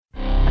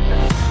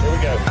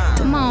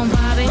Come on,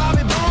 Bobby.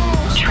 Bobby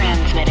Bones.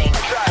 Transmitting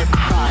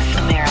across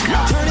America.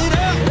 Turn it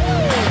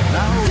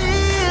up.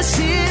 This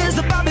is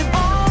the Bobby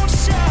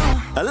Bones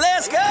Show.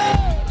 Let's go.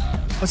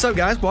 What's up,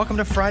 guys? Welcome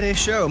to Friday's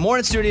show.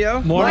 Morning,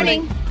 studio.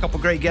 Morning. A couple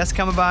great guests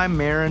coming by.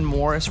 Maren,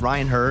 Morris,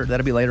 Ryan Hurd.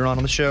 That'll be later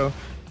on the show.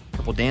 A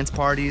couple dance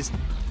parties.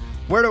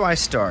 Where do I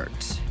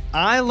start?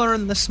 I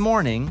learned this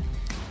morning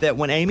that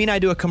when Amy and I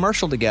do a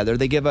commercial together,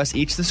 they give us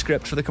each the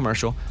script for the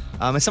commercial.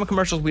 And some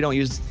commercials, we don't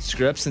use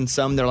scripts, and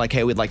some they're like,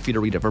 hey, we'd like for you to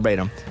read it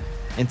verbatim.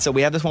 And so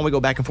we have this one we go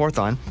back and forth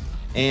on.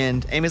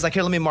 And Amy's like,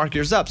 here, let me mark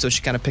yours up. So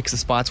she kind of picks the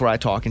spots where I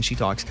talk and she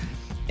talks.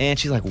 And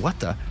she's like, what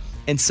the?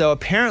 And so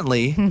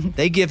apparently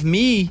they give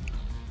me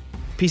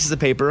pieces of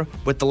paper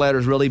with the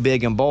letters really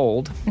big and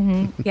bold.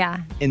 Mm-hmm.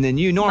 Yeah. And then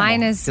you normal.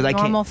 Mine is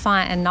normal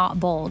font and not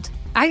bold.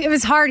 It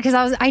was hard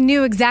because I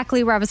knew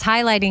exactly where I was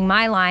highlighting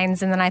my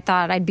lines, and then I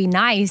thought I'd be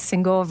nice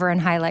and go over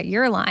and highlight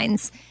your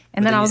lines.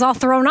 And then I was all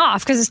thrown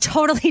off because it's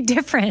totally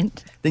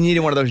different. Then you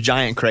needed one of those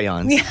giant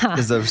crayons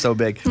because they're so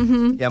big.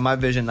 Mm-hmm. Yeah, my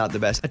vision, not the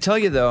best. I tell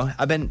you, though,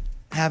 I've been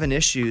having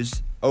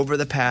issues over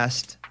the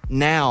past,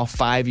 now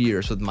 5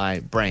 years with my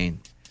brain.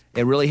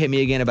 It really hit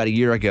me again about a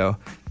year ago,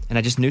 and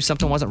I just knew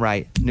something wasn't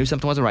right.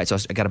 So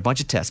I got a bunch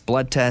of tests,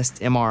 blood tests,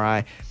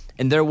 MRI,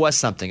 and there was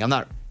something. I'm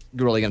not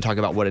really going to talk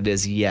about what it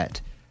is yet,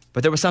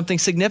 but there was something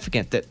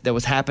significant that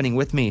was happening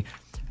with me.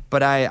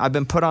 But I've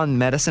been put on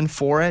medicine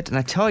for it, and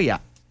I tell you,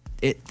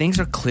 things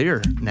are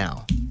clear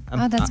now.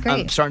 That's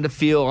great. I'm starting to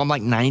feel I'm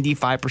like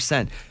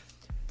 95%.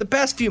 The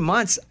past few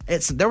months,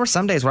 there were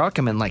some days where I would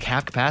come in like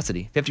half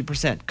capacity,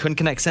 50%. Couldn't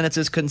connect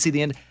sentences, couldn't see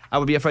the end. I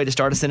would be afraid to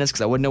start a sentence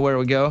because I wouldn't know where it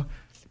would go.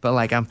 But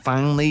like I'm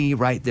finally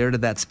right there to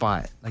that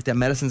spot. Like that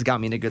medicine's got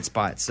me in a good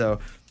spot. So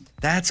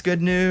that's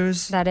good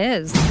news. That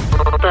is.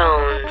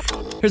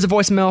 Here's a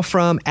voicemail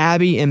from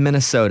Abby in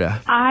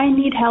Minnesota. I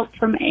need help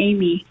from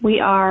Amy.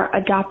 We are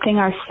adopting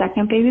our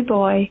second baby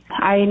boy.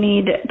 I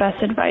need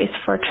best advice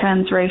for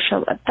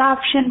transracial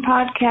adoption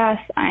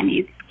podcasts. I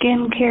need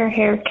skincare,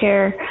 hair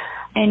care,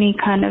 any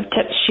kind of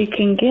tips she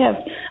can give.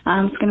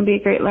 It's going to be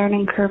a great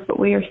learning curve, but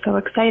we are so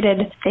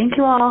excited. Thank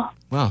you all.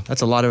 Wow,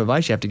 that's a lot of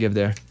advice you have to give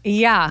there.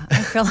 Yeah,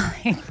 I feel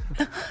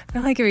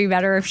like it'd be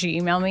better if she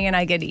emailed me and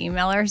I could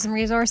email her some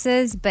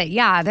resources. But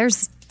yeah,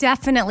 there's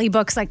definitely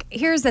books. Like,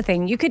 here's the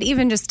thing. You could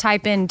even just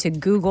type into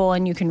Google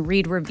and you can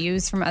read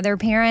reviews from other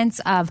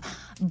parents of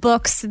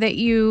books that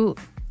you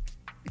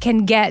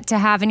can get to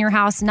have in your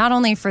house, not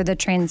only for the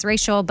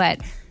transracial,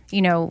 but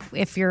you know,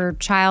 if your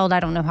child,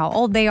 I don't know how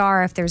old they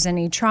are, if there's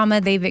any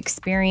trauma they've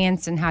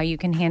experienced and how you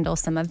can handle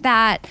some of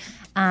that.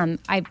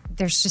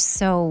 There's just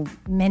so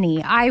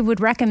many. I would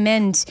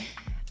recommend,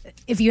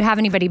 if you have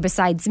anybody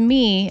besides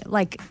me,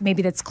 like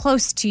maybe that's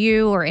close to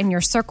you or in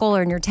your circle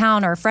or in your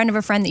town or a friend of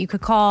a friend that you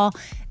could call,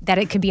 that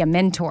it could be a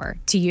mentor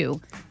to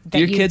you. Do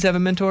your kids have a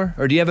mentor?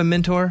 Or do you have a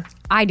mentor?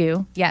 I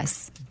do,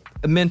 yes.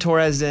 A mentor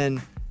as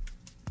in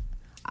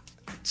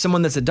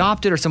someone that's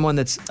adopted or someone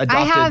that's adopted?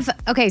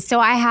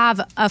 I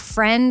have a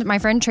friend, my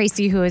friend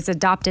Tracy, who is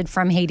adopted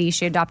from Haiti.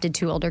 She adopted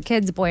 2 older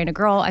kids, a boy and a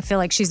girl. I feel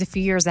like she's a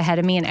few years ahead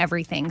of me in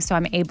everything. So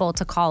I'm able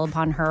to call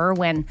upon her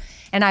and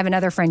I have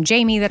another friend,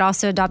 Jamie, that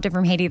also adopted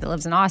from Haiti that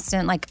lives in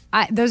Austin. Like,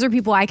 those are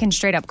people I can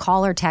straight up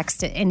call or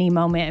text at any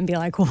moment and be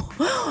like, well,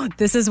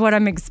 this is what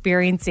I'm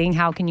experiencing.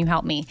 How can you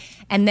help me?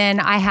 And then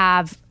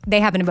they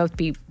happen to both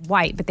be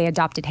white, but they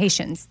adopted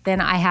Haitians.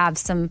 Then I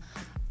have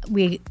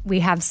we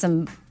have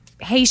some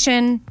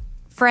Haitian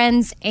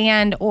friends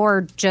and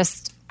or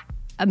just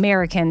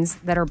Americans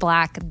that are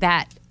Black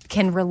that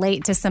can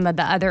relate to some of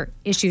the other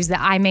issues that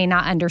I may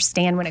not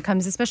understand when it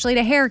comes especially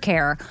to hair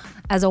care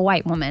as a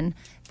white woman,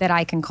 that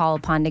I can call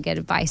upon to get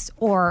advice,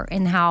 or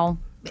in how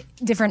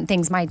different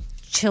things my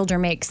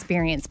children may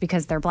experience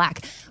because they're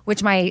Black,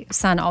 which my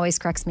son always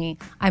corrects me.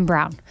 I'm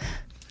brown.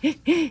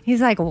 He's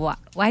like,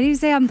 why do you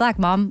say I'm Black,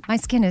 Mom? My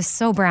skin is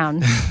so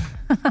brown.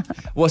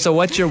 Well, so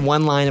what's your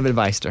one line of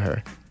advice to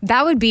her?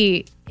 That would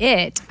be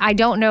it. I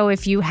don't know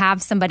if you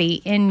have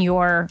somebody in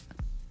your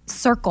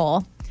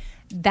circle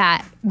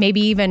that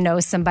maybe even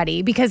knows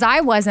somebody, because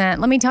let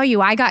me tell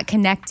you, I got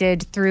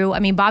connected through,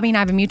 Bobby and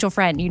I have a mutual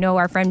friend. You know,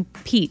 our friend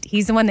Pete.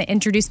 He's the one that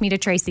introduced me to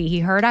Tracy. He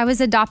heard I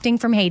was adopting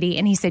from Haiti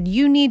and he said,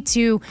 you need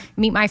to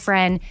meet my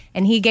friend.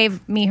 And he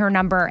gave me her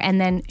number, and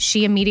then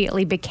she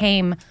immediately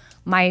became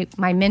my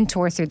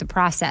mentor through the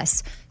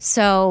process.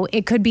 So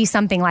it could be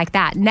something like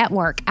that.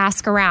 Network,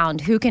 ask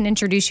around. Who can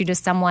introduce you to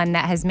someone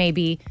that has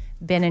maybe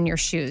been in your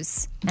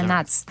shoes? And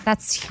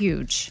that's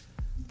huge.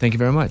 Thank you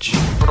very much.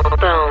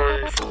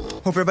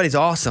 Hope everybody's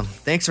awesome.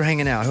 Thanks for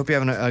hanging out. Hope you're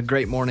having a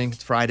great morning.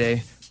 It's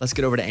Friday. Let's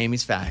get over to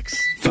Amy's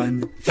Facts.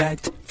 Fun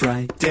Fact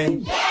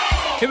Friday.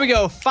 Here we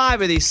go.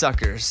 5 of these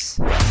suckers.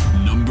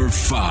 Number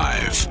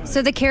 5.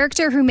 So the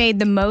character who made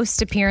the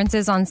most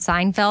appearances on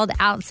Seinfeld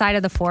outside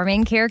of the 4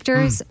 main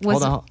characters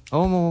was... Hold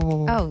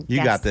on. Oh,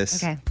 you got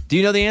this. Okay. Do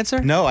you know the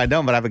answer? No, I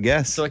don't, but I have a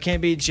guess. So it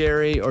can't be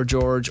Jerry or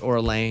George or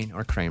Elaine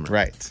or Kramer.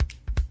 Right.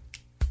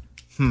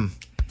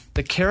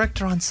 The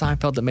character on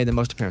Seinfeld that made the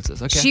most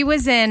appearances. Okay. She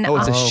was in... Oh,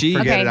 it's a she.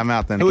 Forget Okay. it. I'm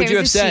out then. Who would Okay, you it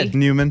have was a said? she.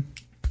 Newman.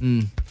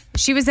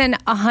 She was in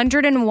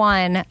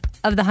 101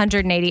 of the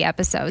 180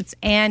 episodes,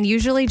 and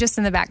usually just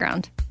in the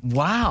background.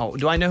 Wow.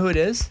 Do I know who it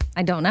is?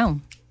 I don't know.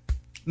 I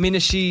mean,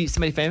 is she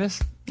somebody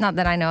famous? Not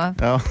that I know of.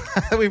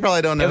 Oh, we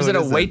probably don't know. Was who it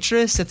a is.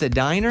 waitress at the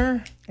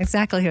diner?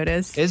 Exactly who it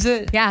is. Is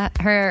it? Yeah,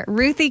 her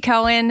Ruthie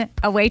Cohen,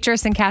 a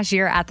waitress and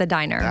cashier at the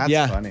diner. That's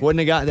Yeah, funny. wouldn't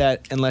have got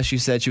that unless you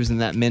said she was in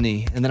that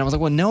mini. And then I was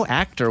like, well, no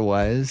actor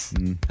was.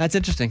 That's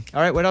interesting.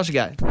 All right, what else you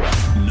got?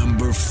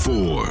 Number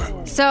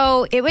 4.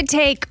 So it would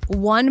take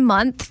 1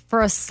 month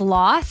for a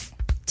sloth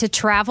to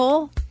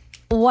travel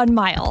 1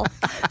 mile.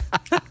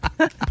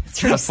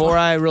 Before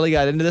I really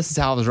got into this is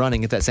how I was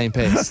running at that same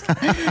pace.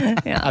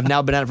 I've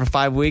now been at it for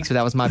 5 weeks, but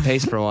that was my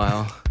pace for a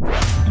while.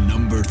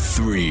 Number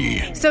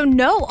 3. So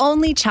no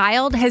only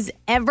child has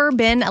ever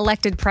been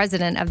elected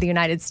president of the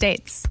United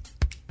States.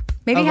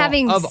 Maybe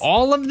Of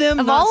all of them?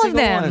 Of Not a all of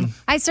single them. one.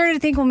 I started to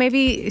think, well,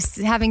 maybe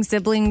having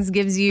siblings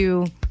gives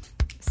you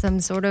some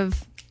sort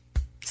of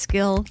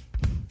skill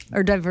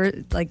or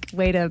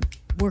way to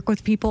work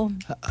with people.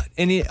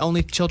 Any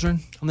only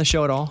children on the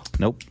show at all?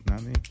 Nope,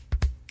 not me.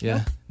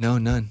 Yeah. No,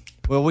 none.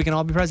 Well, we can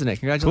all be president.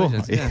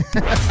 Congratulations. Cool.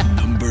 Yeah.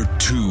 Number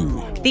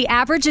 2. The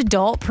average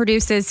adult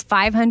produces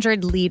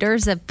 500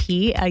 liters of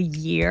pee a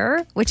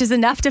year, which is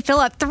enough to fill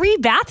up 3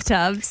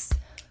 bathtubs.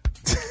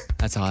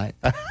 That's hot.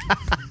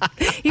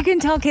 You can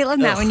tell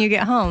Caitlin that when you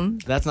get home.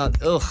 That's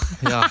not, ugh.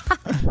 Yeah.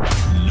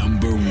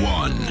 Number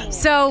 1.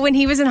 So when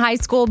he was in high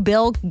school,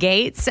 Bill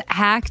Gates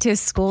hacked his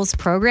school's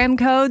program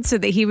code so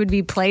that he would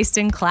be placed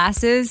in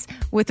classes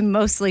with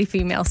mostly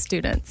female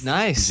students.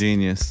 Nice.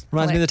 Genius.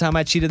 Reminds me of the time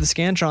I cheated the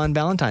Scantron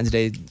Valentine's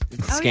Day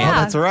scan.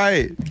 yeah. That's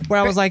right. Where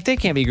I was like, they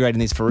can't be grading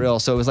these for real.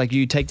 So it was like,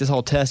 you take this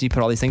whole test, you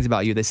put all these things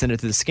about you, they send it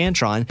to the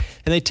Scantron,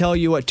 and they tell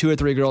you what 2 or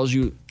 3 girls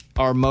you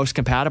are most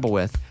compatible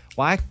with.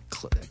 Well, I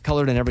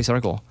colored in every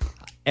circle.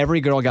 Every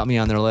girl got me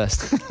on their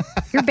list.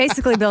 You're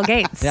basically Bill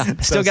Gates. Yeah,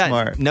 still got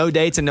smart. no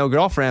dates and no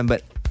girlfriend,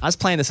 but I was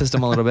playing the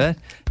system a little bit.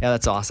 Yeah,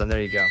 that's awesome.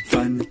 There you go.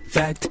 Fun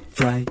Fact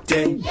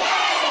Friday.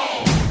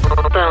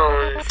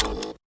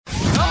 Bones.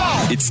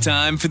 It's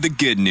time for the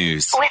good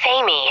news. With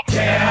Amy.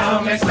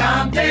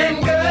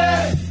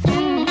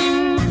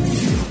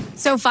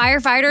 So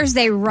firefighters,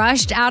 they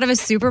rushed out of a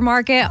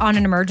supermarket on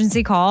an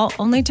emergency call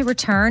only to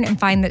return and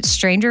find that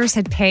strangers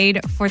had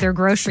paid for their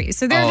groceries.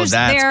 So they're just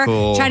that's there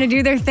cool. trying to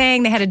do their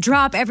thing. They had to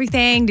drop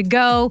everything to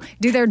go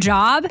do their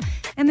job.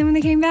 And then when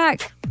they came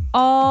back,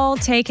 all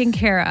taken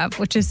care of,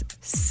 which is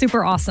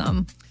super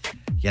awesome.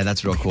 Yeah,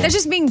 that's real cool. That's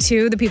just being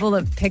the people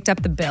that picked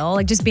up the bill,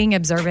 like just being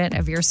observant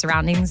of your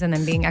surroundings and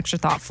then being extra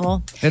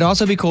thoughtful. It'd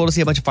also be cool to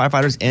see a bunch of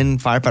firefighters in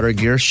firefighter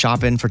gear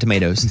shopping for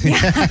tomatoes.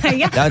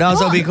 Yeah. That'd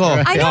also be cool.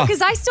 I know, Yeah.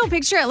 because I still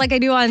picture it like I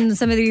do on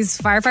some of these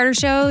firefighter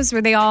shows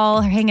where they all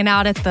are hanging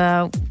out at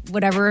the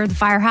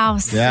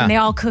firehouse. Yeah. And they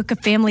all cook a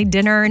family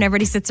dinner and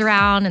everybody sits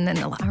around and then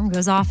the alarm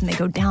goes off and they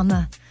go down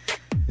the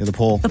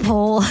pole.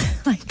 pole.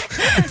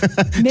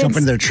 Jump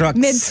into their trucks.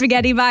 Mid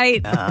spaghetti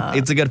bite.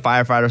 It's a good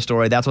firefighter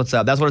story. That's what's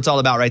up. That's what it's all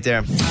about right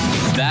there.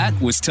 That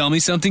was Tell Me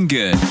Something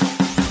Good.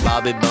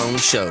 Bobby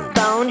Bones Show.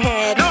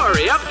 Bonehead.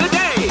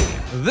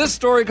 This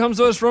story comes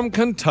to us from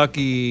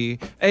Kentucky.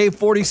 A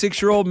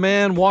 46-year-old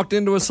man walked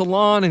into a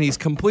salon and he's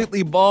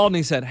completely bald and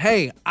he said,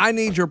 "Hey, I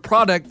need your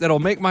product that'll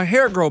make my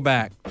hair grow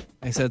back."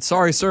 They said,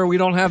 "Sorry, sir, we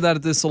don't have that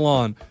at this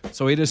salon."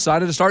 So he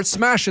decided to start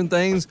smashing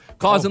things,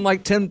 causing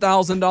like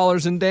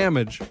 $10,000 in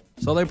damage.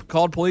 So they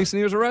called police and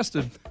he was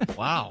arrested.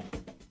 Wow.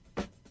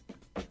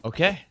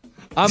 Okay.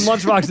 I'm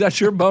Lunchbox. That's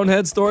your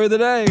bonehead story of the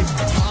day.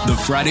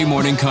 The Friday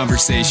morning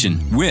conversation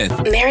with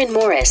Maren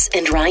Morris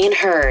and Ryan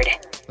Hurd.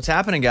 What's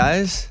happening,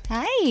 guys?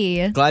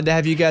 Hi. Glad to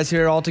have you guys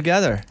here all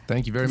together.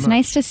 Thank you very It's much.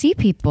 nice to see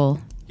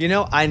people. You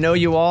know, I know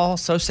you all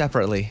so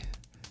separately.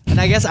 And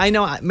I guess I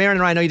know Maren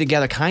and I know you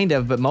together kind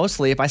of, but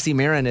mostly if I see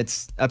Maren,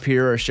 it's up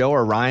here or a show,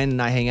 or Ryan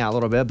and I hang out a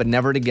little bit, but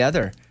never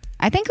together.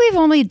 I think we've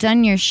only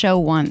done your show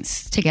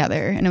once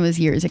together, and it was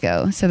years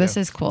ago. So this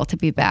is cool to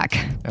be back.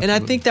 And I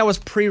think that was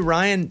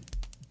pre-Ryan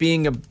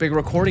being a big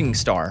recording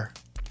star,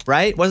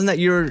 right? Wasn't that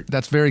your...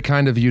 That's very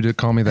kind of you to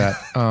call me that.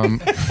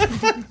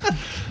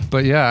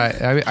 But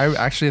yeah, I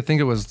actually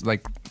think it was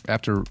like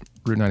after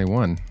Route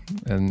 91,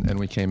 and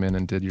we came in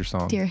and did your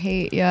song. Dear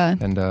Hate, yeah.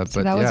 And so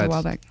but that was yeah, a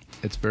while back.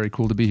 It's very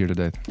cool to be here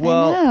today.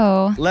 Well,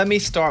 know. let me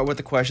start with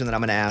the question that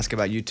I'm going to ask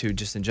about you two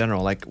just in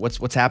general. Like,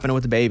 what's happening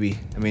with the baby?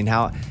 I mean,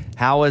 how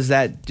has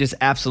that just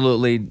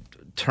absolutely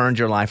turned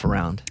your life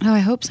around? Oh, I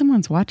hope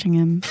someone's watching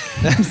him.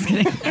 I'm just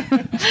kidding.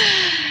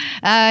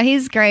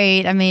 He's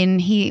great. I mean,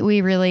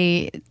 we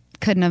really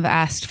couldn't have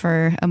asked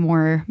for a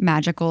more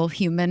magical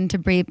human to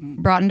be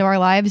brought into our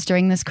lives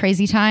during this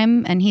crazy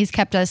time. And he's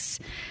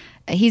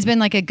been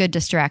like a good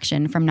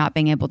distraction from not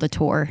being able to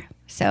tour.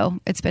 So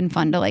it's been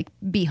fun to like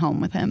be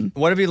home with him.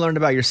 What have you learned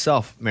about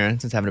yourself, Maren,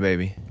 since having a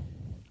baby?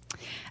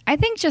 I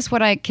think just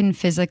what I can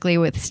physically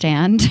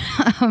withstand.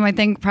 I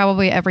think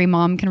probably every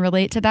mom can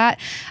relate to that.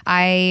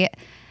 I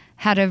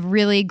had a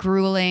really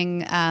grueling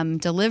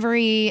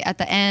delivery at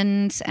the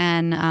end,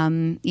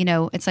 and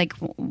it's like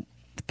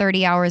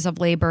 30 hours of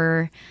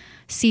labor,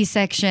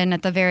 C-section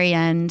at the very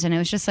end, and it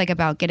was just like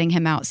about getting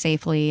him out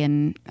safely.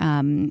 And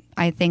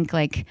I think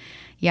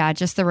yeah,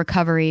 just the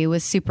recovery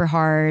was super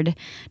hard,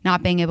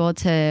 not being able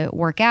to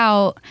work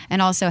out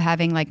and also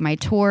having like my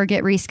tour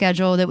get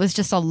rescheduled. It was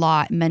just a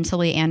lot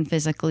mentally and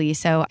physically.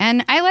 So,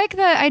 and I like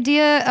the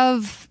idea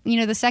of,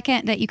 the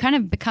second that you kind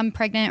of become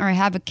pregnant or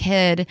have a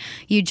kid,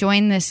 you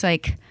join this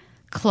like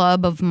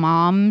club of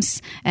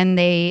moms, and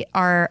they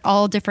are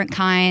all different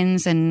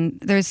kinds, and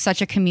there's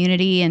such a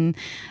community. And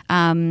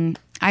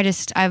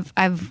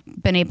I've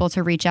been able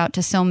to reach out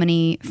to so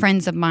many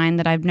friends of mine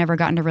that I've never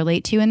gotten to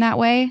relate to in that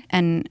way,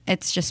 and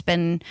it's just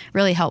been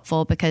really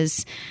helpful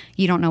because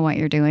you don't know what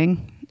you're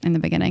doing in the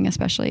beginning,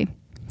 especially.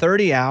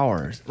 30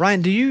 hours.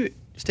 Ryan, do you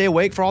stay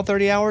awake for all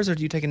 30 hours, or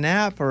do you take a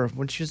nap, or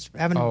would you just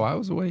having? Oh, I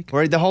was awake.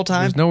 Or the whole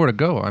time? There's nowhere to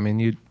go. I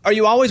mean, Are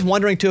you always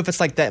wondering too if it's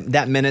like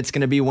that minute's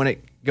going to be when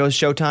it goes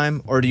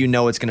showtime, or do you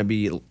know it's going to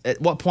be?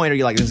 At what point are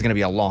you like, this is going to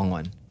be a long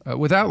one?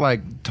 Without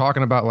like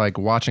talking about like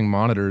watching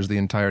monitors the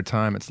entire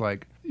time, it's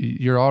like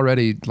you're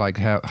already like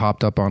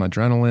hopped up on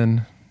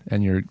adrenaline,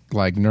 and you're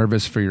like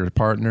nervous for your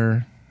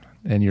partner,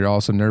 and you're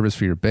also nervous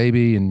for your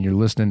baby, and you're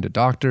listening to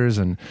doctors,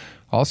 and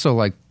also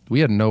like we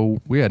had no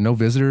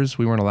visitors.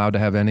 We weren't allowed to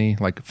have any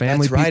like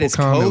family people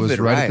come. COVID, it was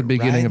right at the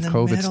beginning of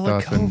COVID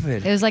stuff. And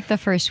it was like the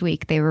first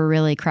week they were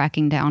really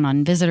cracking down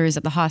on visitors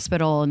at the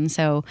hospital, and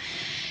so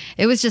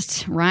it was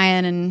just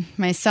Ryan and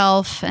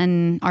myself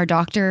and our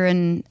doctor,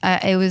 and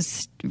it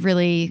was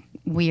really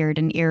weird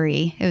and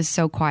eerie. It was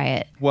so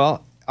quiet.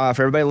 Well,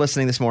 for everybody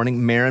listening this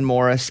morning, Maren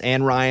Morris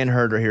and Ryan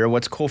Hurd are here.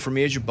 What's cool for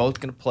me is you're both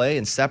going to play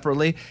and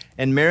separately.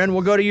 And Maren,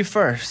 we'll go to you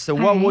first. So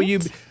what will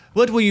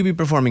you be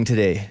performing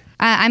today?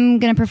 I'm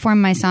going to perform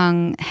my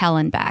song Hell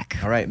and Back.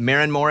 All right,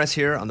 Maren Morris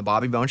here on the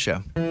Bobby Bones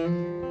Show.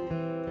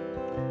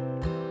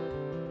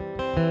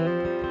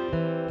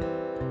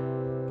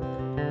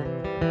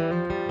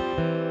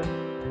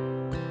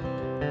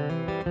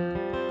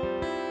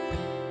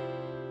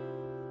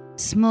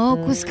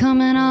 Smoke was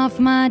coming off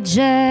my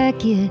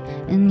jacket,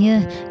 and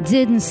you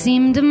didn't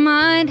seem to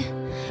mind.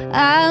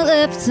 I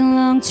left a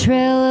long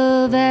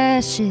trail of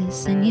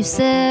ashes, and you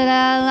said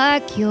I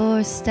like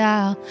your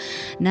style.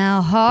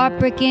 Now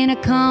heartbreak ain't a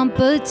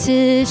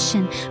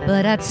competition,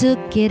 but I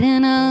took it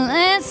in a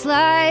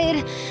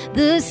landslide.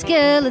 The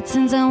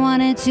skeletons I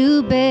wanted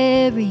to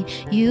bury,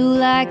 you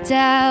liked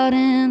out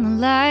in the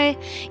light.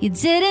 You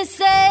didn't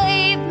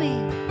save me,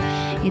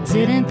 you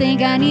didn't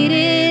think I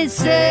needed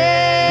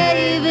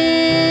saving.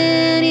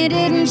 You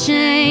didn't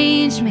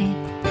change me,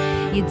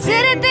 you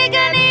didn't think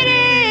I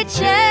needed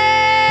change.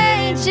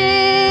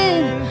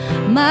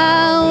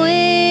 My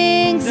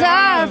wings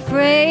are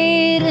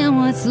frayed, and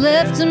what's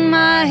left of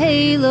my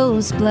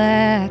halo's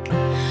black.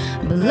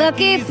 But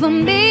lucky for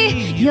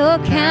me, your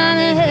kind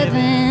of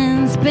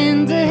heaven's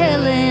been to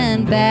hell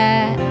and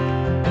back.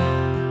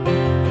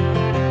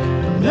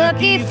 But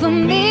lucky for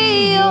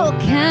me, your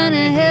kind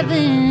of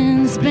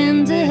heaven's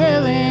been to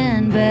hell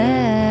and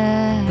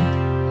back.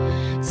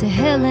 To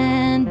hell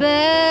and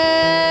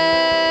back.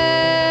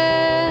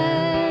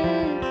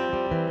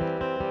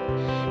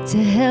 To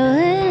hell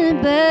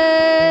and back.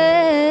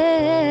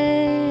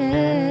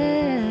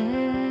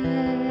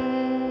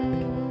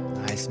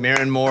 Nice.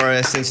 Maren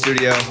Morris in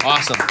studio.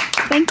 Awesome.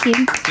 Thank you.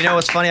 You know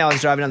what's funny? I was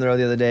driving down the road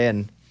the other day,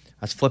 and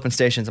I was flipping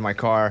stations in my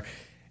car,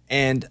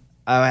 and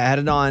I had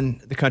it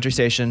on the country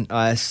station,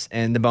 us,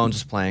 and the Bones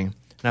was playing.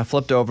 And I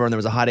flipped over, and there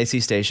was a hot AC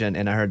station,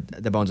 and I heard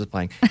the Bones was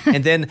playing.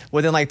 And then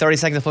within like 30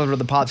 seconds, I flipped over to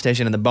the pop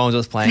station, and the Bones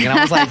was playing. And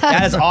I was like,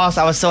 that is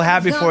awesome. I was so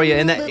happy for you.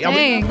 And that,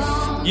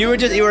 Thanks. you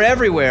were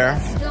everywhere,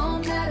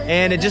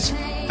 and it just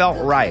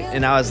felt right.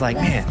 And I was like,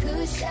 man,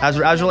 I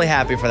was really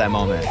happy for that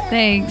moment.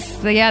 Thanks.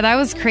 So yeah, that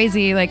was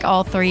crazy, like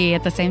all three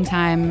at the same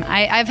time.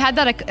 I've had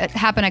that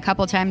happen a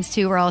couple times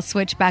too, where I'll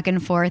switch back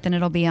and forth and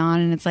it'll be on,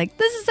 and it's like,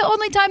 this is the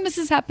only time this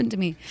has happened to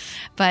me.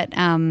 But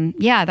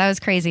yeah, that was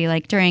crazy.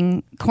 Like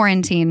during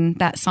quarantine,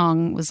 that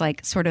song was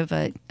like sort of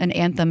an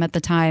anthem at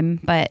the time.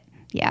 But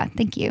yeah,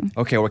 thank you.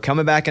 Okay, we're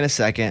coming back in a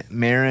second.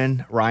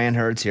 Maren, Ryan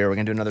Hurd's here. We're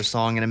going to do another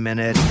song in a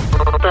minute.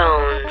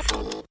 Bones.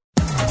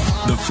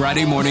 The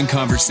Friday Morning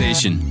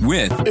Conversation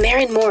with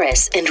Maren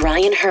Morris and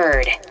Ryan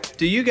Hurd.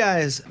 Do you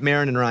guys,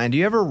 Maren and Ryan, do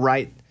you ever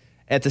write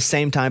at the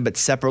same time but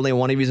separately?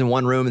 One of you's in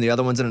one room and the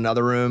other one's in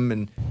another room,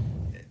 and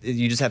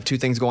you just have two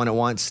things going at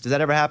once? Does that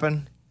ever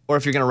happen? Or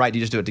if you're going to write, do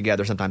you just do it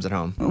together sometimes at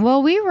home?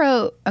 Well, we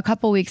wrote a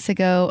couple weeks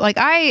ago. Like,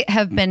 I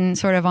have been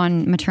sort of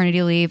on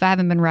maternity leave. I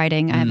haven't been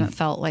writing. I haven't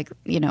felt like,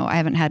 I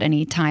haven't had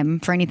any time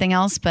for anything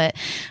else. But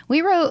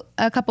we wrote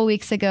a couple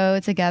weeks ago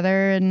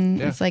together,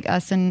 and it's like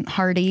us and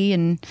Hardy.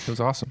 And it was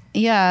awesome.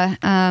 Yeah.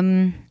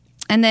 And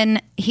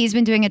then he's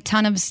been doing a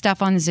ton of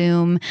stuff on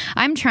Zoom.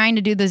 I'm trying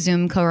to do the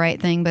Zoom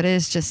co-write thing, but it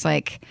is just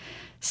like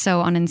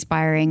so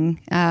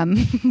uninspiring.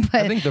 But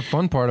I think the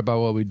fun part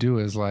about what we do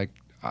is like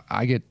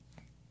I get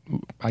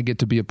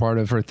to be a part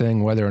of her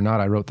thing, whether or not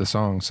I wrote the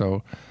song.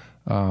 So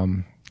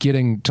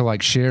getting to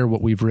like share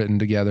what we've written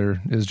together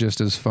is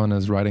just as fun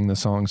as writing the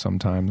song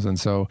sometimes. And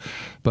so,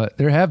 but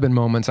there have been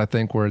moments I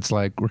think where it's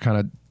like we're kind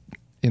of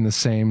in the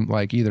same,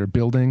 like either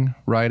building,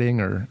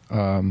 writing, or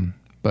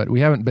but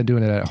we haven't been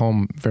doing it at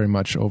home very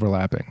much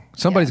overlapping.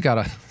 Somebody's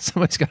got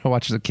to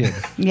watch the kid.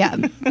 Yeah.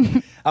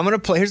 I'm going to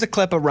play. Here's a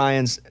clip of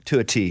Ryan's To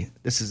a T.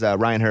 This is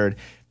Ryan Hurd.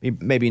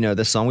 Maybe you know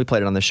this song. We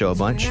played it on the show a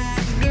bunch.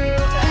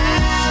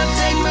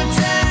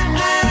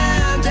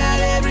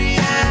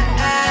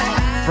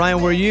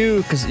 Ryan, were you,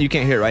 because you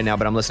can't hear it right now,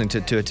 but I'm listening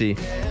to a T.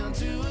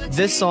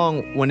 This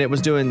song, when it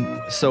was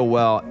doing so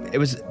well, it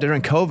was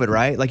during COVID,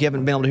 right? Like you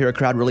haven't been able to hear a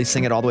crowd really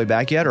sing it all the way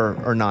back yet,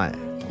 or not?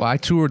 Well, I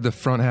toured the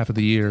front half of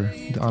the year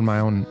on my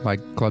own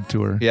club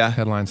tour,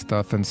 headline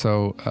stuff, and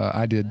so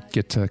I did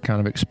get to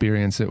kind of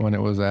experience it when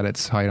it was at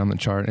its height on the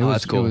chart.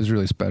 That's cool. It was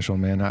really special,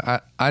 man.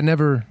 I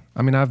never,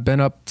 I've been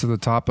up to the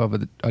top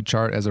of a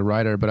chart as a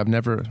writer, but I've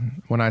never,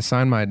 when I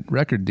signed my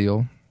record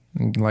deal,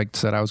 and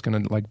said I was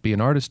going to be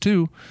an artist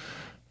too,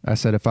 I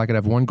said if I could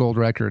have one gold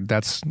record,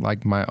 that's my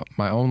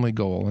only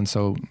goal, and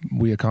so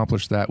we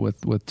accomplished that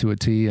with To a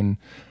T, and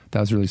that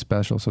was really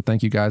special. So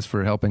thank you guys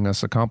for helping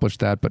us accomplish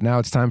that. But now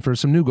it's time for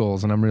some new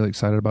goals, and I'm really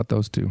excited about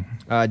those too.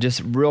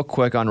 Just real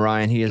quick on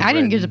Ryan, I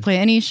didn't get to play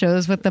any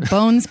shows with the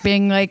Bones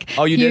being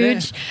oh, you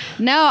huge. Didn't?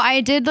 No,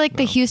 I did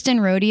the Houston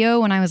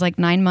rodeo when I was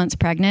 9 months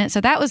pregnant. So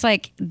that was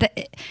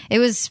it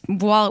was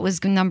while it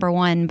was number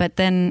one, but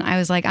then I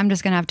was I'm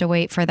just gonna have to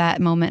wait for that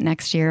moment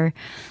next year.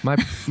 My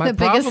the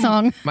biggest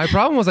song. My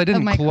problem was I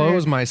didn't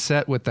close career. my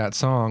set with that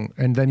song,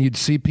 and then you'd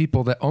see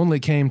people that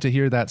only came to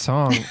hear that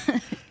song.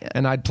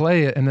 And I'd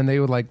play it, and then they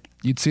would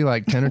you'd see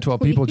 10 or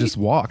 12 people just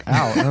walk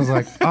out. And I was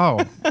like,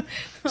 oh.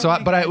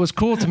 But it was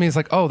cool to me. It's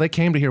oh, they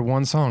came to hear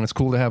one song. It's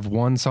cool to have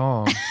one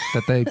song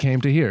that they came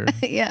to hear.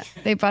 Yeah,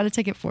 they bought a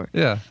ticket for.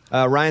 Yeah.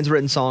 Ryan's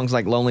written songs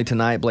like Lonely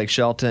Tonight, Blake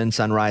Shelton,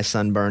 Sunrise,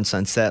 Sunburn,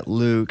 Sunset,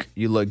 Luke,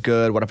 You Look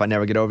Good, What If I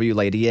Never Get Over You,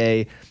 Lady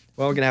A.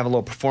 Well, we're going to have a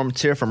little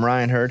performance here from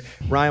Ryan Hurd.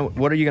 Ryan,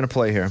 what are you going to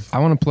play here? I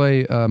want to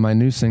play my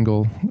new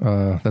single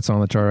that's on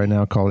the chart right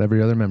now called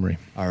Every Other Memory.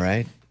 All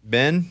right.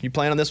 Ben, you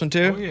playing on this one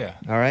too? Oh, yeah.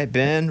 All right,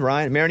 Ben,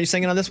 Ryan, Maren, you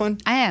singing on this one?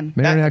 I am.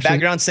 Maren actually,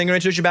 background singer.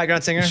 Introduce your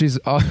background singer. She's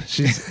got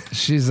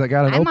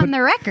an I'm on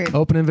the record.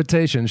 open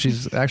invitation.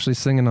 She's actually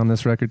singing on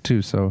this record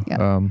too. So, yep.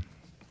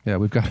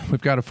 we've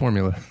got a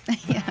formula.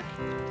 Yeah.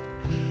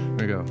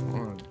 There we go.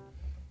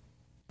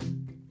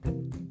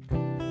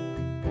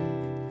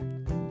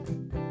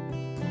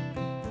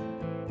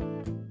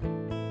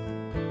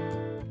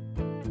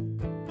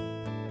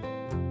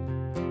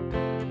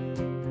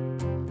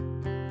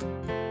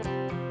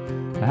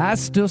 I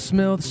still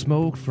smell the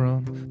smoke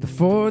from the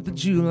 4th of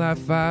July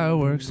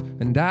fireworks,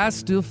 and I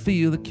still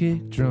feel the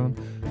kick drum.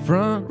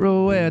 Front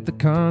row at the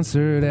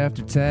concert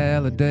after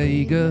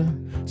Talladega.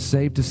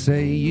 Safe to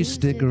say you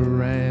stick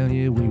around.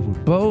 Yeah, we were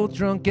both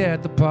drunk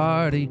at the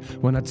party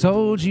when I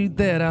told you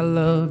that I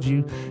loved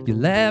you. You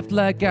laughed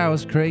like I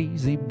was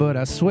crazy, but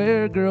I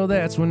swear, girl,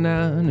 that's when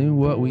I knew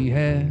what we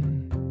had.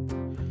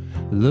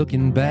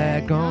 Looking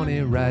back on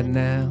it right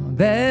now,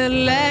 that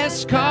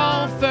last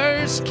call,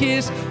 first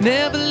kiss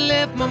never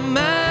left my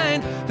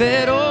mind.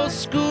 That old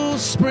school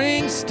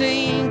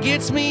Springsteen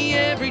gets me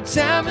every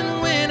time. And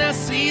when I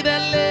see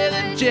that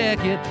leather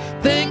jacket,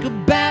 think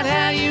about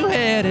how you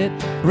had it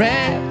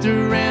wrapped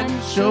around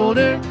your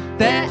shoulder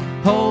that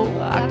whole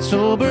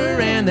October.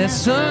 And that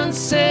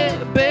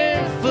sunset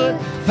barefoot,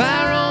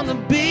 fire on the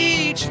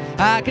beach,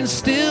 I can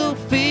still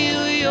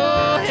feel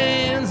your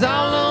hands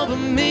all over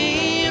me.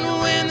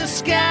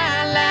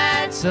 Sky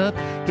lights up,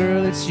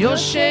 girl, it's your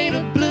shade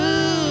of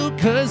blue.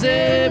 'Cause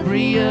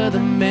every other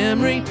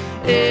memory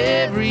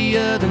is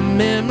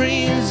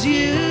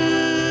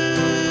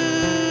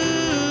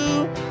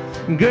you.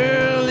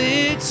 Girl,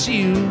 it's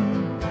you.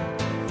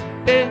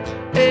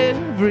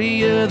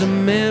 Every other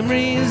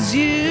memory is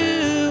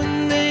you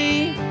and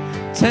me.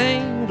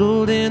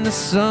 Tangled in the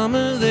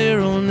summer,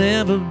 there'll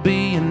never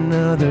be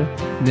another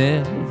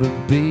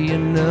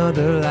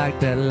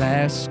like that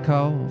last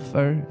call,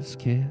 first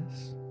kiss.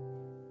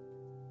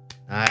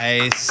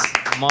 Nice.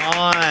 Come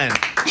on. I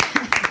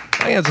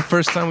think it's the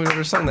first time we've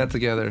ever sung that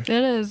together. It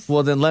is.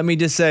 Well, then let me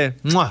just say,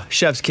 mwah,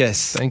 chef's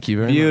kiss. Thank you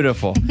very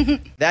Beautiful.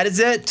 That is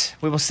it.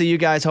 We will see you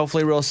guys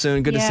hopefully real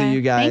soon. Good to see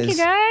you guys. Thank you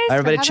guys.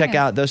 Everybody for check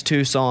having us. out those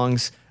 2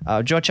 songs.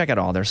 Joe, check out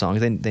all their songs.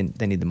 They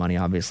need the money,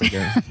 obviously.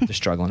 They're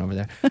struggling over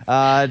there.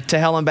 To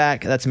Hell and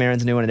Back, that's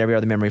Maren's new one, and Every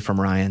Other Memory from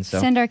Ryan. So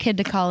Send our kid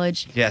to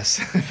college. yes.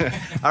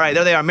 All right,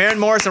 there they are. Maren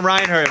Morris and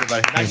Ryan Hurd,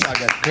 everybody. Nice job,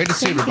 guys. Great to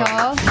see Thank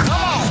everybody.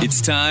 y'all.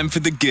 It's time for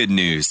the good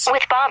news.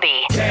 With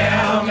Bobby.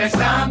 Tell me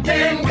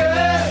something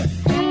good.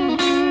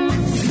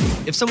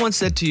 If someone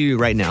said to you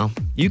right now,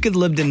 you could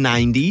live to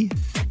 90,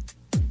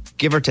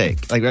 give or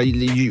take,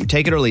 you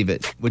take it or leave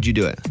it, would you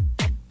do it?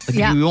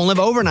 Yeah. You won't live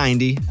over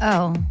 90,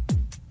 Oh.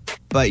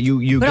 but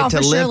you But get I'll to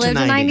for live sure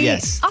to 90.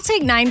 Yes. I'll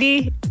take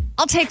 90.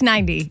 I'll take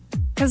 90.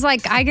 Because,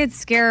 I get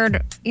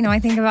scared. I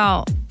think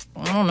about,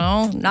 I don't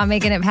know, not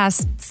making it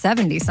past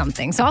 70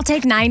 something. So I'll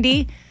take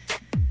 90.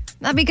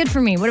 That'd be good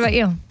for me. What about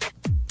you?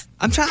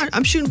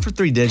 I'm shooting for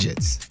 3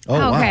 digits. Oh,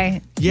 wow.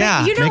 Okay.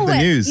 Yeah. You know Make the what?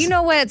 news. You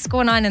know what's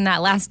going on in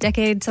that last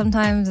decade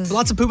sometimes?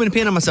 Lots of pooping and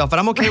peeing on myself, but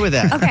I'm okay with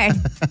that. Okay.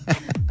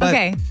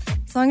 Okay.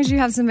 As long as you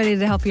have somebody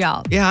to help you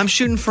out. Yeah, I'm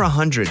shooting for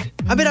 100.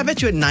 I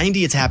bet you at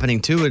 90 it's happening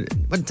too.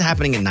 What's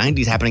happening at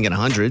 90 is happening at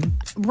 100.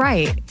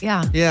 Right.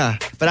 Yeah. Yeah,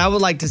 but I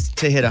would like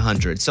to hit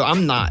 100. So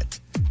I'm not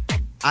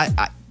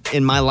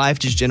in my life,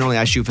 just generally,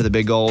 I shoot for the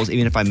big goals,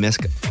 even if I miss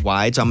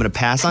wide. So I'm going to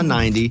pass on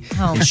 90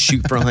 and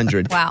shoot for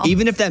 100. Wow.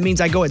 Even if that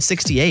means I go at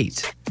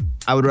 68,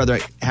 I would rather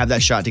have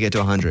that shot to get to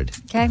 100.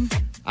 Okay.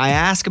 I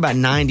ask about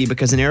 90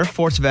 because an Air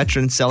Force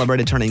veteran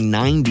celebrated turning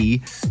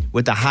 90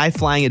 with a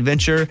high-flying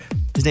adventure.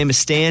 His name is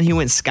Stan. He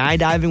went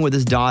skydiving with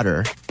his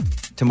daughter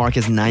to mark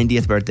his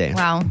 90th birthday.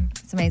 Wow.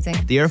 It's amazing.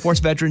 The Air Force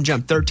veteran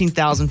jumped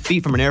 13,000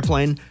 feet from an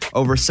airplane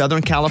over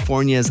Southern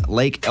California's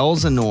Lake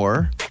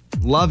Elsinore.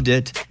 Loved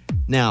it.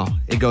 Now,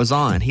 it goes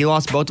on. He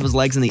lost both of his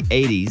legs in the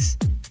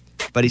 80s,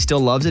 but he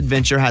still loves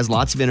adventure, has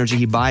lots of energy.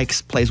 He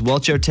bikes, plays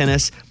wheelchair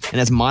tennis, and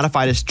has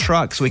modified his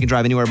truck so he can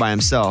drive anywhere by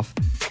himself.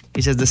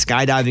 He says the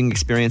skydiving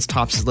experience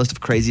tops his list of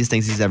craziest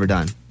things he's ever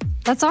done.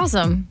 That's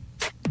awesome.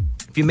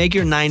 If you make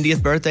your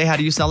 90th birthday, how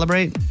do you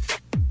celebrate?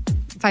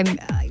 If I'm,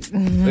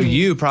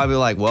 You probably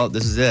like, well,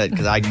 this is it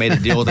because I made a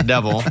deal with the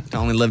devil to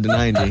only live to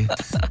 90.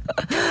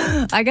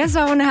 I guess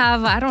I want to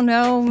have, I don't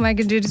know, I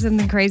could do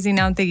something crazy.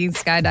 Now I'm thinking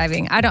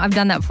skydiving. I've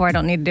done that before. I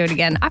don't need to do it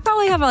again. I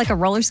probably have like a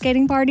roller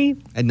skating party.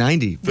 At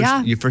 90?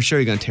 Yeah. For sure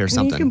you're going to tear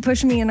something. You can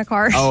push me in a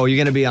car. Oh, you're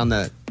going to be on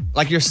the,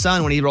 like your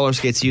son, when he roller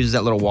skates, he uses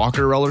that little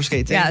walker roller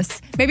skate thing.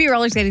 Yes. Maybe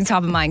roller skating's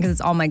top of mind because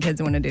it's all my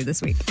kids want to do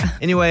this week.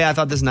 Anyway, I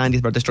thought this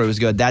 90th birthday story was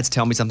good. That's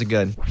Tell Me Something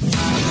Good.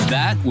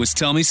 That was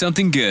Tell Me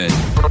Something Good.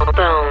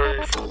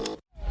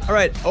 All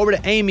right, over to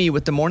Amy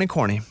with the Morning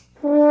Corny.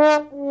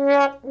 The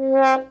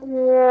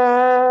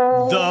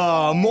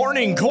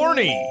Morning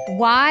Corny.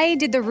 Why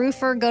did the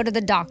roofer go to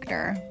the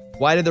doctor?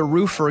 Why did the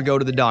roofer go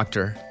to the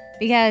doctor?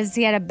 Because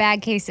he had a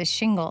bad case of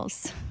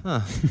shingles. Huh.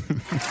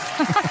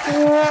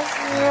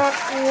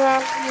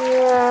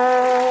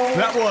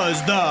 That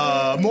was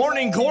the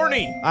Morning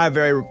Corny. I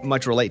very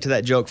much relate to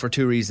that joke for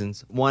two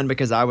reasons. One,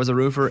 because I was a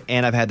roofer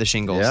and I've had the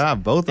shingles. Yeah,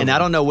 both of them. And I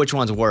don't know which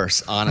one's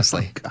worse,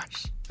 honestly. Oh,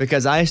 gosh.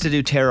 Because I used to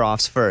do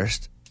tear-offs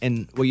first.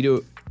 And what you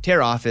do,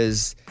 tear-off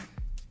is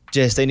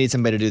just they need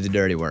somebody to do the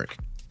dirty work.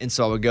 And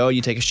so I would go,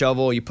 you take a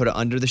shovel, you put it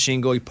under the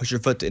shingle, you push your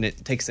foot and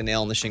it takes the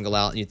nail in the shingle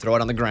out and you throw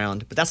it on the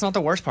ground. But that's not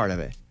the worst part of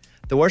it.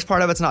 The worst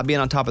part of it's not being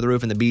on top of the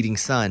roof in the beating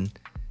sun.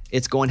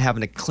 It's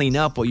having to clean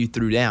up what you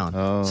threw down.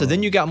 Oh. So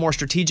then you got more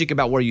strategic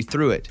about where you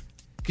threw it.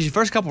 Because your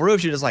first couple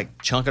roofs, you just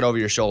like chunk it over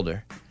your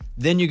shoulder.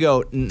 Then you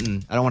go, I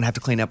don't want to have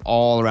to clean up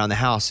all around the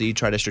house. So you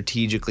try to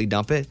strategically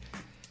dump it.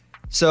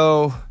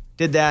 So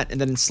did that and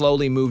then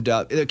slowly moved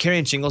up.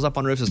 Carrying shingles up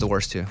on roofs is the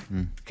worst too.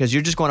 Because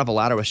you're just going up a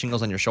ladder with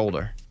shingles on your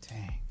shoulder.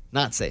 Dang.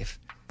 Not safe.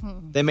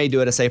 They may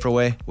do it a safer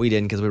way. We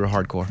didn't because we were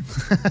hardcore.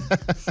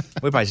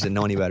 We probably just didn't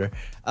know any better.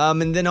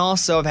 And then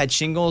also I've had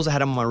shingles. I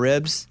had them on my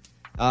ribs.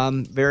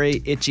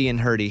 Very itchy and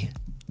hurty.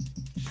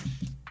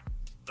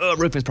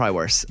 Roofing's probably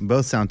worse.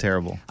 Both sound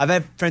terrible. I've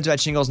had friends who had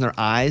shingles in their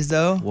eyes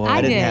though. Whoa.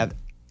 I didn't did. have.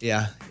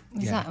 Yeah.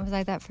 Was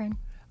I that friend?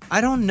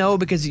 I don't know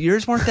because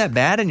yours weren't that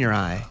bad in your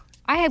eye.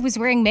 I was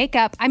wearing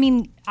makeup. I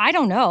mean, I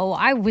don't know.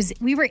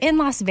 We were in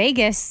Las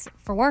Vegas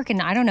for work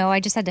and I don't know.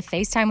 I just had to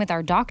FaceTime with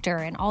our doctor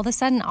and all of a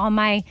sudden on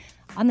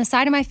the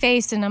side of my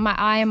face and on my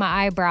eye and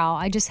my eyebrow,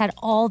 I just had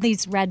all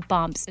these red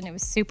bumps and it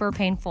was super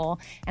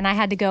painful. And I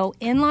had to go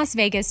in Las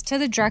Vegas to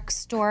the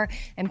drugstore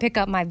and pick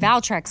up my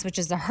Valtrex, which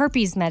is a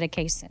herpes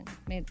medication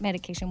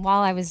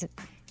while I was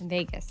in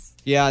Vegas.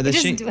 Yeah, the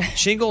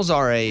shingles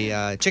are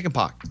a chicken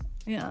pox.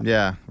 Yeah.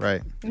 Yeah,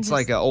 right. It's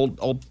like an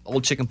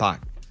old chicken pox.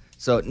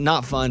 So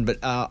not fun, but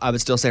I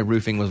would still say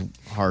roofing was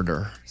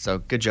harder. So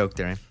good joke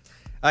there.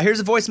 Here's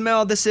a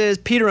voicemail. This is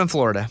Peter in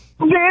Florida.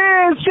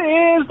 This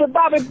is the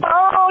Bobby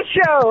Bone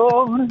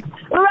Show.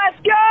 Let's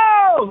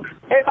go!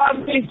 Hey,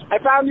 Bobby, I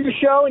found your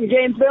show in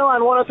Gainesville on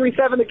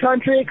 103.7 The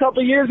Country a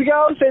couple years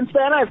ago. Since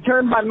then, I've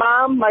turned my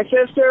mom, my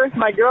sister,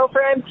 my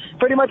girlfriend,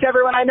 pretty much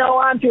everyone I know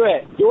onto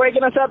it. You're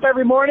waking us up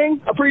every morning.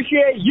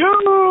 Appreciate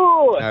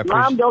you!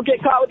 Mom, don't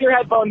get caught with your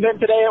headphones in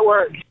today at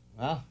work.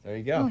 Wow, there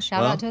you go. Oh,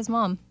 shout out to his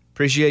mom.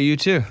 Appreciate you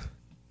too.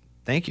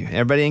 Thank you.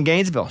 Everybody in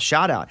Gainesville,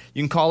 shout out.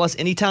 You can call us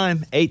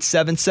anytime,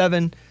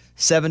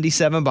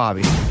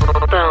 877-77-BOBBY.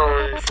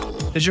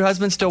 Does your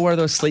husband still wear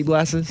those sleep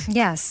glasses?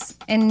 Yes,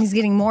 and he's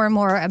getting more and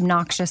more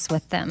obnoxious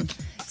with them.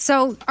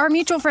 So our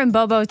mutual friend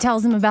Bobo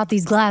tells him about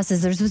these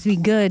glasses. They're supposed to be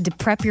good to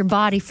prep your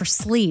body for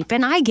sleep.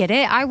 And I get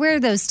it. I wear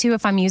those too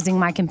if I'm using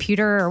my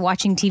computer or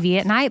watching TV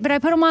at night, but I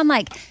put them on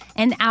like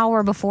an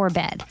hour before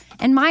bed.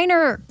 And mine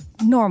are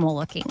normal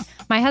looking.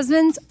 My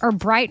husband's are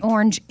bright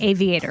orange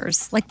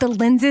aviators. Like the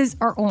lenses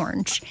are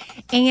orange.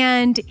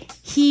 And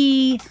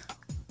he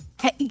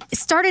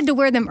started to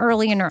wear them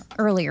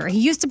earlier. He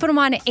used to put them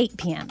on at 8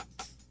 p.m.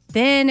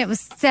 Then it was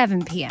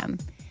 7 p.m.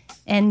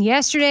 And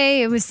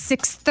yesterday it was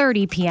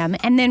 6:30 p.m.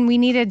 And then we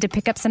needed to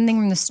pick up something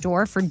from the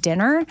store for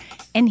dinner.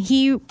 And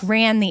he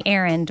ran the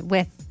errand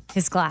with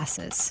his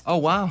glasses. Oh,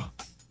 wow.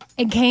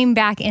 And came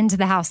back into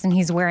the house and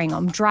he's wearing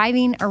them,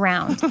 driving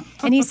around.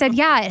 And he said,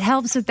 yeah, it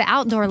helps with the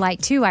outdoor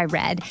light too, I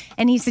read.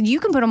 And he said, you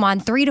can put them on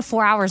 3 to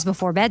 4 hours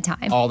before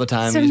bedtime. All the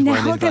time. So he's now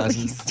wearing these that what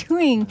glasses. he's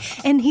doing,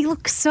 and he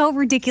looks so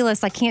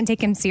ridiculous, I can't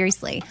take him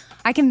seriously.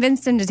 I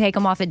convinced him to take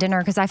them off at dinner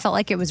because I felt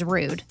like it was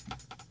rude.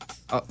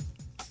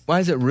 Why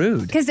is it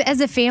rude? Because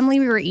as a family,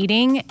 we were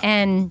eating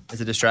and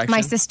As a distraction?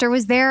 my sister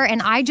was there,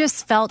 and I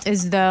just felt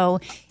as though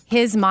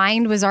his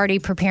mind was already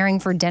preparing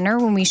for dinner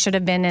when we should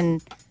have been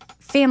in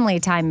family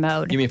time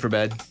mode. You mean for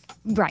bed?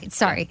 Right,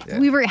 sorry.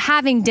 We were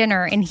having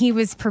dinner and he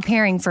was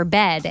preparing for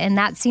bed, and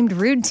that seemed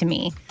rude to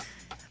me.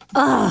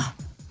 Ugh.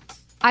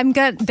 I'm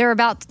good. They're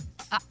about.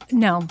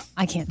 No,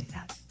 I can't do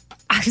that.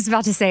 I was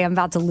about to say I'm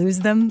about to lose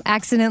them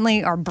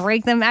accidentally or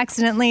break them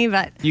accidentally,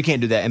 but. You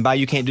can't do that. And by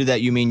you can't do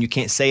that, you mean you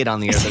can't say it on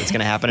the air that it's going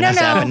to happen. It has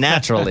to happen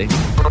naturally.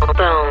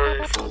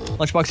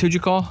 Lunchbox, who'd you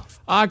call?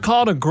 I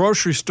called a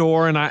grocery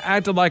store and I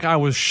acted like I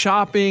was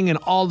shopping, and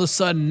all of a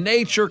sudden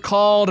nature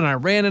called and I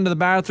ran into the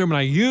bathroom and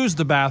I used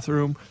the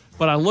bathroom,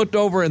 but I looked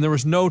over and there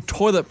was no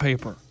toilet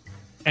paper.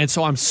 And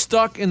so I'm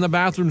stuck in the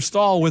bathroom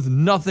stall with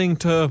nothing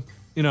to,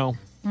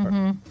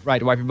 Right,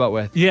 to wipe your butt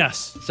with.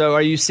 Yes. So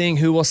are you seeing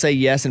who will say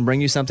yes and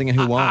bring you something and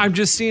who won't? I'm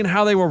just seeing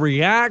how they will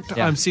react.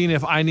 Yeah. I'm seeing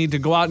if I need to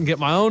go out and get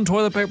my own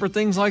toilet paper,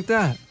 things like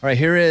that. All right,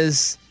 here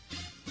is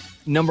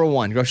number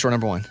one, grocery store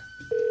number one.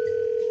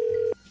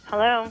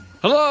 Hello.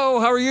 Hello,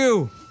 how are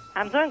you?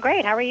 I'm doing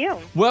great. How are you?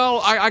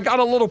 Well, I got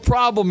a little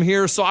problem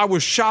here. So I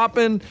was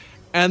shopping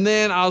and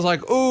then I was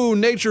like, ooh,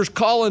 nature's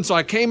calling. So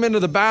I came into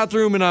the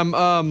bathroom and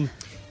I'm,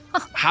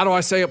 how do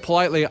I say it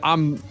politely?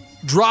 I'm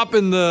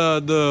dropping in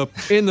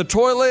the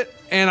toilet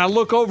and I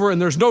look over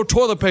and there's no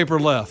toilet paper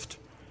left.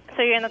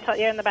 So you're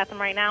in the bathroom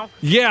right now?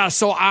 Yeah,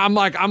 so I'm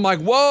like,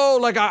 whoa,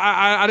 like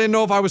I didn't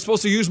know if I was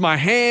supposed to use my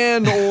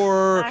hand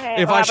or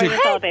Okay, if well, I how about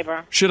your toilet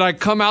paper? should I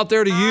come out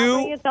there to Bring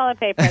you? your toilet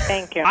paper.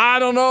 Thank you. I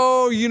don't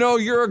know.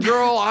 You're a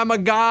girl. I'm a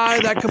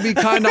guy. That could be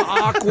kind of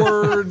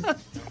awkward.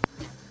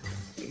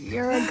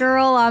 You're a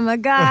girl, I'm a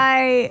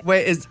guy.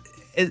 Wait,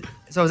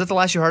 so is that the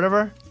last you heard of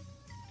her?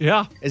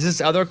 Yeah. Is this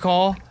other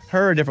call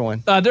her or a different one?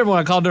 Different one.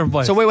 I called a different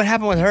place. So wait, what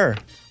happened with her?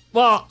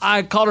 Well,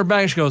 I called her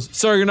back. She goes,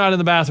 "Sir, you're not in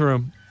the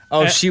bathroom."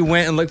 Oh, she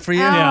went and looked for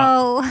you?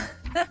 Oh.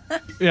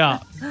 Yeah.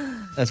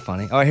 That's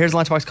funny. All right, here's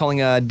Lunchbox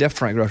calling a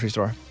different grocery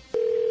store.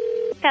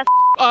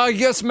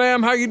 Yes,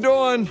 ma'am. How you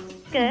doing?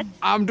 Good.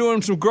 I'm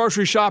doing some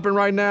grocery shopping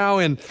right now,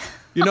 and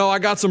I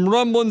got some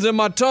rumblings in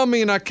my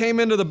tummy, and I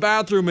came into the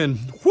bathroom, and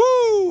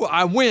whoo,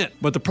 I went.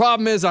 But the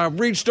problem is, I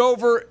reached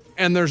over,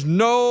 and there's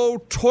no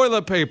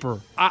toilet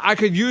paper. I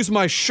could use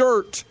my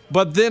shirt,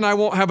 but then I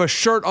won't have a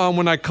shirt on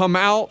when I come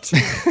out.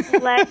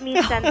 Let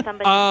me send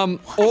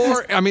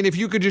somebody. If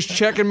you could just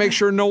check and make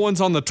sure no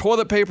one's on the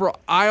toilet paper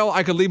aisle,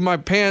 I could leave my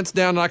pants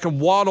down and I could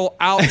waddle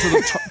out to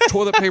the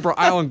toilet paper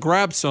aisle and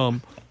grab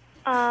some.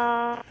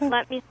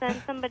 Let me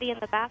send somebody in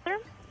the bathroom.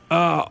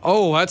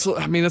 That's a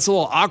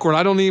little awkward.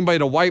 I don't need anybody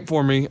to wipe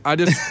for me. I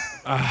just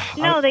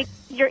No,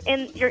 you're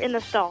in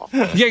the stall.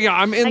 Yeah,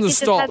 I'm in the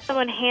stall. Just have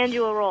someone hand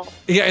you a roll.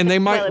 Yeah, and they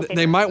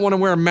might want to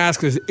wear a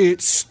mask because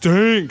it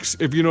stinks.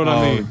 If you know what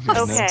I mean.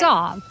 Okay.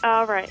 Stop.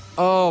 All right.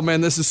 Oh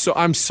man,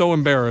 I'm so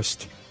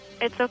embarrassed.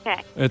 It's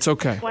okay. It's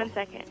okay. 1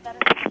 second.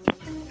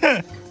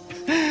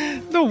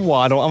 The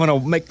waddle. I'm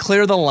gonna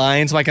clear the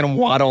line so I can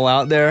waddle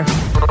out there.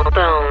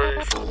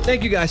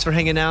 Thank you guys for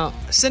hanging out.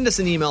 Send us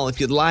an email if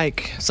you'd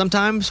like.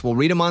 Sometimes we'll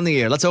read them on the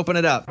air. Let's open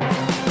it up.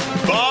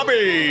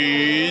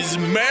 Bobby's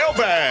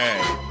Mailbag.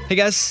 Hey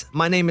guys,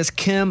 my name is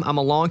Kim. I'm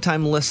a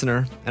longtime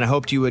listener, and I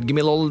hoped you would give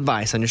me a little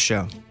advice on your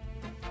show.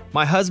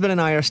 My husband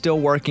and I are still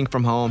working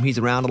from home. He's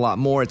around a lot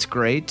more. It's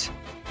great.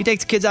 He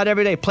takes kids out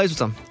every day, plays with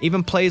them,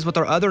 even plays with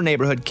our other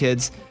neighborhood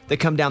kids that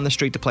come down the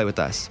street to play with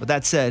us. With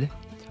that said,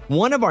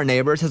 one of our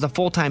neighbors has a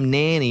full-time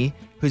nanny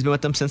who's been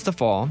with them since the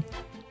fall.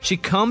 She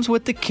comes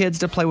with the kids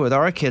to play with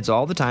our kids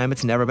all the time.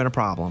 It's never been a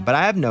problem. But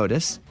I have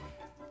noticed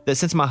that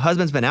since my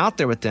husband's been out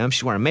there with them,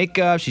 she's wearing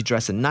makeup, she's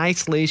dressing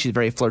nicely, she's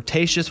very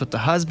flirtatious with the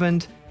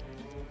husband.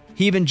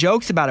 He even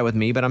jokes about it with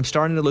me, but I'm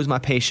starting to lose my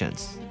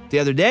patience. The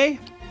other day,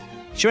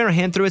 she ran her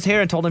hand through his hair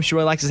and told him she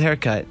really likes his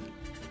haircut.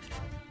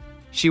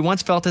 She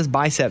once felt his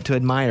bicep to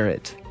admire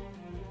it.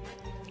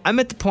 I'm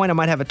at the point I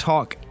might have a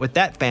talk with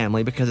that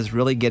family because it's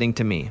really getting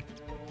to me.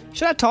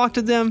 Should I talk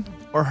to them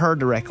or her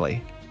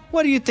directly?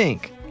 What do you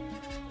think?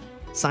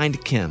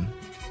 Signed, Kim.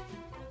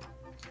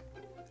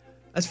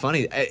 That's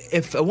funny.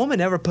 If a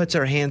woman ever puts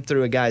her hand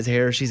through a guy's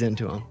hair, she's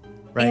into him,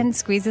 right? And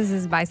squeezes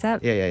his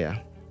bicep. Yeah.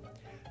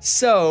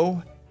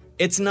 So,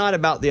 it's not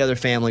about the other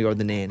family or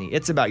the nanny.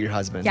 It's about your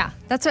husband. Yeah,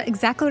 that's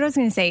exactly what I was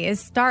going to say.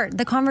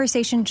 The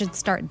conversation should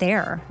start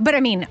there. But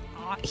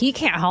he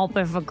can't help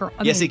if a girl.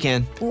 Yes, he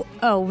can.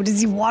 Oh,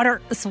 does he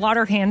swat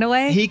her hand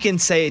away? He can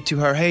say to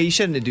her, "Hey, you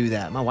shouldn't do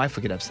that." My wife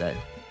would get upset.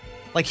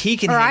 Like he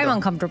can. Or I'm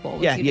uncomfortable.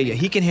 With Yeah. you.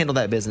 He can handle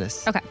that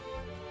business. Okay.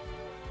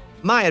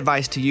 My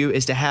advice to you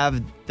is to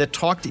have the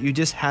talk that you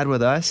just had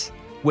with us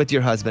with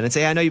your husband and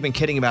say, "I know you've been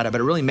kidding about it,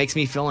 but it really makes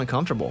me feel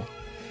uncomfortable."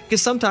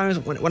 Because sometimes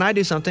when I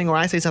do something or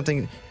I say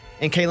something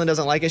and Caitlin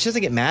doesn't like it, she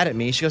doesn't get mad at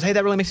me. She goes, "Hey,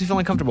 that really makes me feel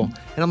uncomfortable."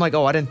 And I'm like,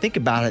 "Oh, I didn't think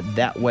about it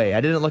that way.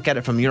 I didn't look at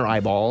it from your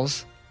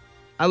eyeballs.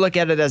 I look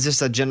at it as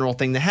just a general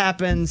thing that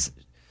happens.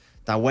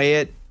 I weigh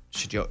it.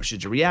 Should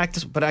you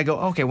react?" But I go,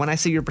 okay, when I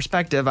see your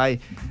perspective, I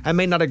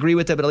may not agree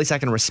with it, but at least I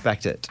can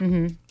respect it.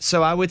 Mm-hmm.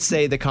 So I would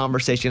say the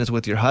conversation is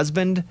with your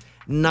husband,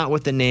 not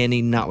with the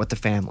nanny, not with the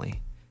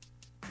family.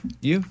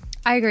 You?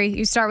 I agree.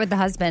 You start with the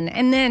husband,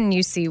 and then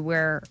you see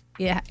where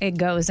it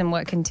goes and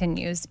what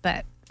continues.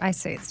 But I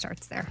say it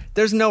starts there.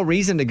 There's no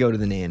reason to go to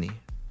the nanny.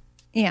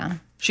 Yeah.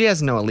 She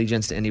has no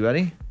allegiance to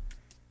anybody.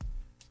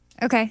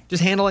 Okay.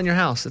 Just handle it in your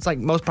house. It's like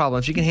most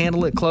problems. You can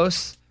handle it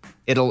close.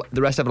 The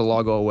rest of it will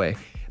all go away.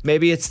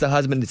 Maybe it's the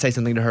husband to say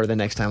something to her the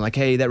next time, like,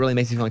 "Hey, that really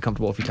makes me feel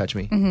uncomfortable if you touch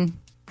me." Mm-hmm.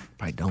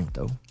 Probably don't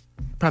though.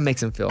 Probably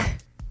makes him feel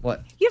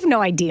what? You have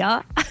no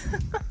idea.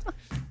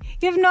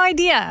 You have no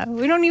idea.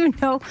 We don't even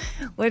know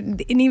what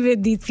any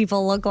of these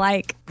people look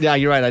like. Yeah,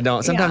 you're right. I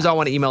don't. Sometimes Yeah. I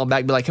want to email back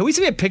and be like, "Can we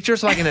send me a picture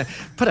so I can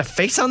put a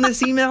face on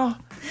this email?"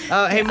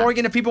 Hey,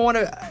 Morgan, if people want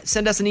to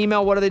send us an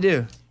email, what do they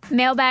do?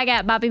 Mailbag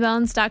at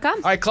bobbybones.com.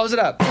 All right, close it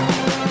up.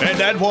 And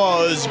that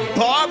was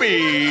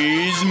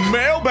Bobby's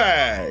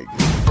Mailbag.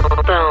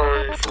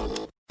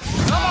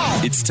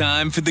 It's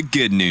time for the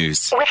good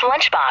news. With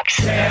Lunchbox.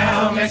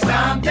 Tell me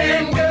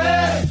something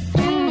good.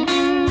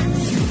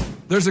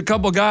 There's a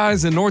couple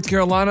guys in North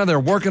Carolina. They're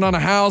working on a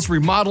house,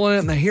 remodeling it,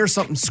 and they hear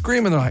something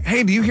screaming. They're like,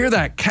 "Hey, do you hear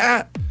that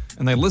cat?"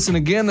 And they listen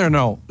again. They're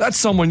no, that's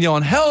someone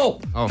yelling,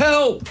 "Help!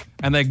 Help!"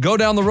 And they go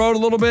down the road a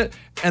little bit,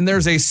 and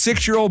there's a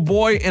 6-year-old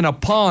boy in a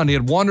pond. He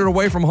had wandered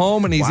away from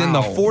home, and he's in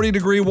the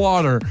 40-degree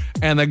water.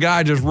 And the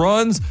guy just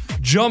runs,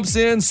 jumps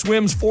in,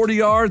 swims 40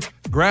 yards,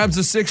 grabs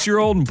the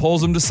 6-year-old, and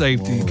pulls him to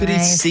safety. Could he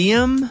see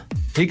him?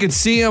 He could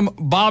see him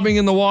bobbing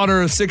in the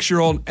water, a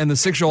 6-year-old, and the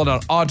 6-year-old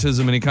had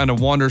autism, and he kind of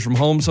wanders from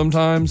home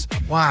sometimes.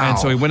 Wow. And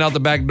so he went out the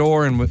back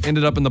door and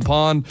ended up in the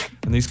pond,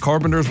 and these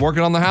carpenters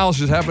working on the house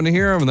just happened to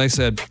hear him, and they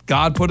said,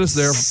 "God put us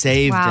there."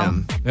 Saved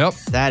him. Yep.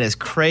 That is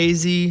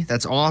crazy.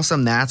 That's awesome.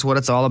 That's what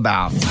it's all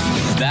about.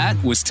 That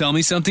was Tell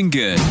Me Something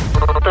Good.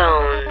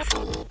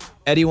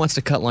 Eddie wants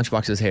to cut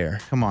Lunchbox's hair.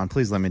 Come on,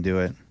 please let me do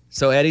it.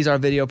 So Eddie's our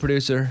video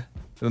producer.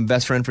 We've been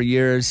best friend for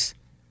years.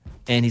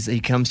 And he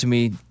comes to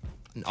me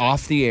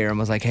off the air and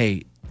was like,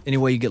 "Hey, any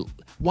way you get...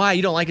 Why?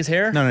 You don't like his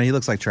hair?" No, he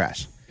looks like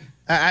trash.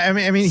 I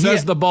mean,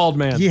 Says the bald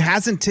man. He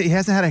hasn't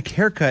had a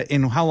haircut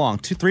in how long?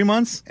 2-3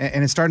 months,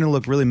 and it's starting to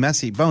look really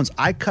messy. Bones,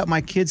 I cut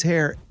my kid's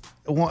hair.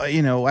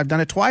 I've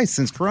done it twice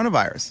since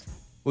coronavirus.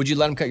 Would you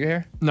let him cut your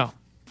hair? No.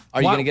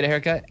 Are you going to get a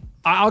haircut?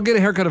 I'll get a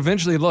haircut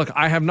eventually. Look,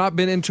 I have not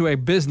been into a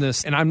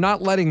business, and I'm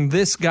not letting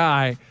this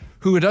guy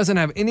who doesn't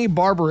have any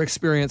barber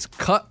experience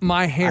cut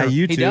my hair.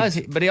 He does,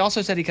 but he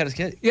also said he cut his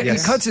kid. Yeah, He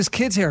cuts his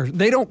kids' hair.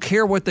 They don't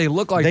care what they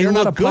look like. They They're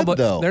look not a good, public.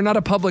 though. They're not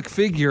a public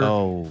figure,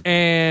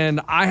 and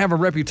I have a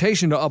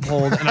reputation to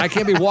uphold, and I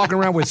can't be walking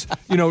around with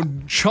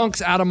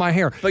chunks out of my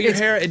hair. But your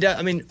hair, it does.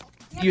 I mean,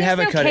 you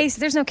haven't cut it.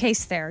 There's no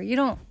case there. You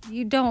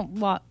don't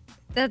want.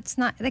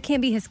 That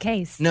can't be his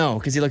case. No,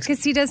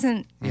 because he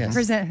doesn't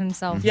present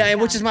himself. Yeah,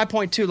 and which is my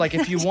point too. Like,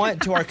 if you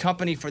want to our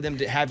company for them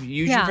to use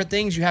you Yeah. for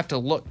things, you have to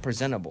look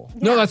presentable.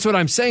 No, that's what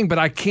I'm saying, but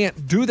I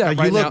can't do that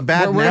You right look now.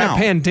 bad We're in now. a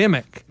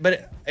pandemic.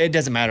 But it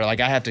doesn't matter. Like,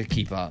 I have to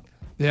keep up.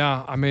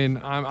 Yeah, I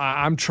mean,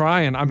 I'm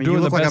trying. I'm You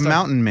doing look the like best. a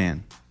mountain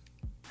man.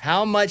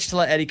 How much to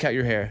let Eddie cut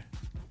your hair?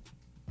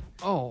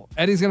 Oh,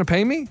 Eddie's gonna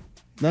pay me?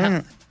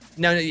 No.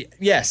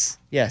 Yes.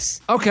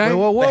 Okay.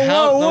 Whoa, But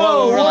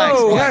how, relax.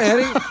 Yeah,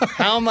 Eddie.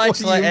 How much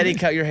to let Eddie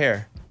cut your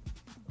hair?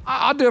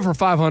 I'll do it for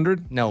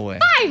 $500. No way.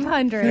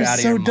 500. You're It's out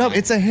of so your dumb. mind.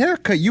 It's a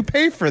haircut. You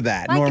pay for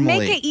that normally.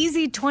 Make it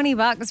easy,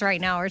 $20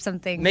 right now or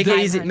something. Make it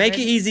easy. 500. Make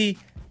it easy.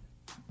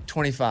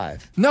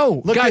 25.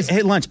 No, Look, guys.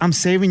 hey, Lunch, I'm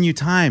saving you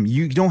time.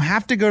 You don't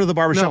have to go to the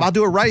barbershop. No. I'll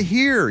do it right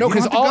here. No,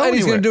 because all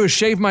Eddie's going to do is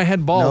shave my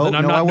head bald, and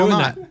I'm not doing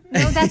that.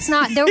 No, that's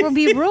not. There will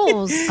be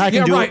rules. I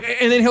can Yeah, do right. it.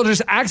 And then he'll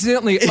just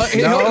accidentally.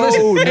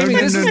 Amy,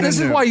 this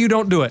is why you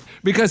don't do it.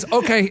 Because,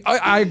 okay,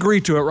 I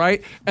agree to it,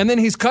 right? And then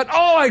he's cut.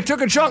 Oh, I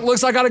took a chunk.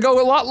 Looks like I got to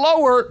go a lot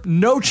lower.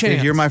 No chance.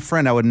 Dude, you're my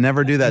friend. I would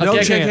never do that. No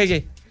Okay, chance.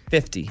 okay.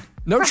 50.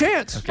 No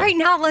chance. Right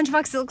now,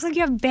 Lunchbox, it looks like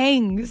you have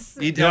bangs.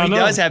 He Yeah, I know.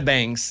 does have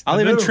bangs. I'll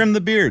even trim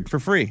the beard for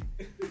free.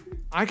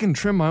 I can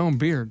trim my own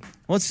beard.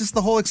 Well, it's just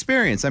the whole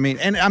experience. I mean,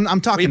 and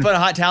I'm talking. We put a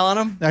hot towel on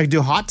him? I do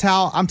a hot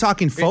towel. I'm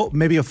talking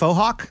maybe a faux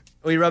hawk.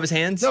 Will you rub his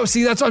hands? No,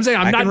 see, that's what I'm saying.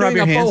 I'm I not can rub doing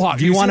your a hands. faux hawk.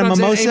 Do you see want what a I'm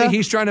saying, mimosa? Amy?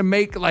 He's trying to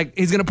make,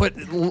 he's going to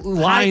put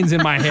lines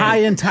in my head. High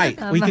and tight.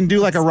 We can do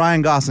like a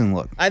Ryan Gosling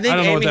look. I think I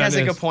don't know what Amy that has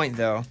a is. good point,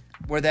 though,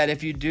 where that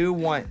if you do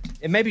want,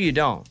 and maybe you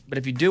don't, but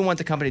if you do want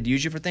the company to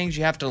use you for things,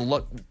 you have to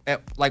look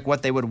at like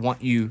what they would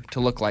want you to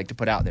look like to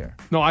put out there.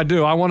 No, I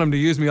do. I want them to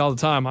use me all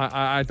the time.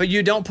 But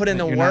you don't put in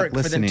the You're not work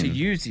for them to listening.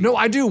 use you. No,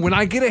 I do. When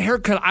I get a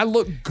haircut, I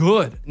look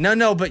good.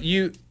 No, but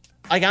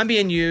like I'm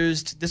being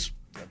used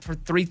for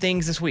 3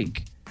 things this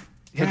week.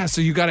 Yeah,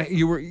 so you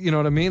know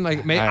what I mean?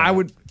 Like, I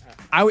would,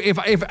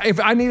 if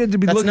I needed to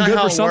be That's looking not good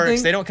how for it something,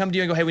 works. They don't come to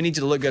you and go, "Hey, we need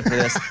you to look good for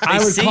this." I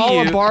They would see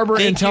call you, a barber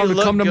and think tell him you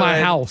to come look to my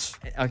good. house.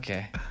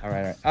 Okay. All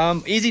right.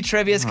 Easy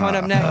trivia is coming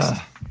up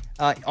next.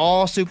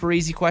 All super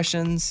easy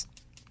questions.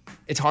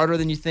 It's harder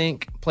than you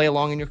think. Play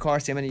along in your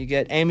car. See how many you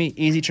get. Amy,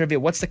 easy trivia.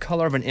 What's the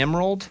color of an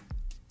emerald?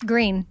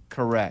 Green.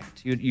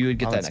 Correct. You would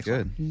get that That's next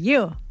good.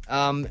 You.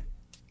 one.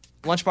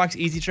 Lunchbox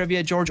easy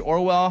trivia. George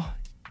Orwell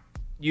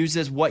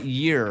uses what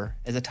year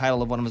as a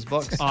title of one of his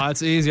books? Oh,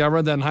 it's easy. I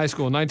read that in high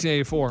school,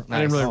 1984. I didn't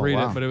Nice. really Oh, read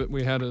wow. it, but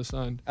we had it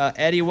assigned.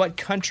 Eddie, what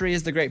country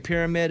is the Great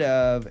Pyramid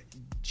of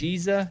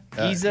Giza,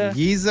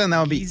 Giza, and that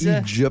would be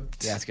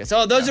Egypt. Yeah, that's good.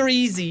 So those are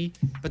easy,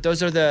 but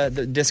those are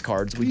the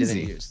discards we didn't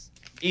use.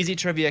 Easy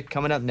trivia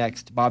coming up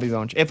next. Bobby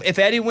Bone. If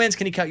Eddie wins,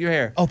 can he cut your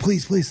hair? Oh,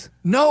 please.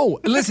 No,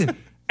 listen,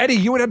 Eddie,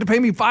 you would have to pay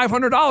me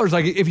 $500.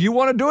 Like, if you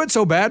want to do it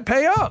so bad,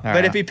 pay up.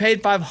 But if he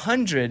paid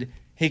 $500,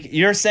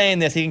 you're saying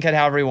this, he can cut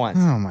however he wants.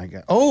 Oh my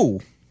God. Oh.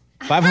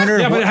 500.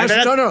 Yeah, but it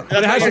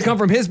has to come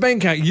from his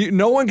bank account.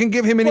 No one can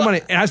give him any money.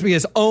 It has to be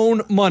his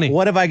own money.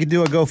 What if I could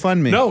do a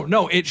GoFundMe?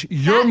 No, it's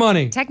your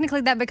money. Technically,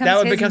 that becomes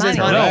his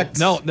money.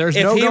 No, there's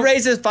if no. he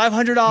raises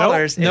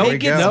 $500, No, if he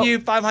gives you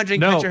 $500, he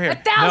can cut your hair.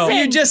 1,000.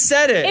 You just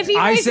said it. If he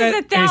I raises said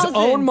 1,000, his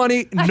own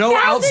money, no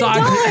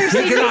outside. $1,000,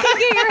 you can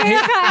get your hair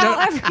cut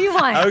however you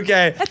want.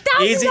 Okay.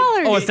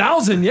 $1,000. Oh,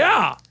 1,000,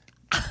 yeah.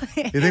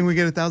 You think we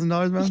get $1,000,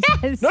 Bones?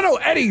 Yes. No,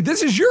 Eddie,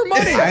 this is your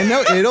money. I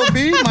know, it'll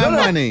be my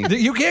money.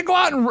 You can't go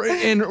out and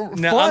fund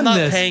No, I'm not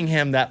this. paying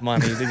him that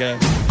money to go.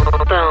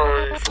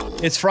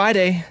 It's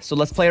Friday, so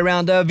let's play a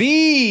round of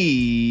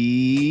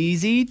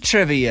easy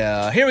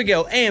trivia. Here we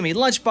go. Amy,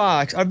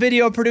 Lunchbox, our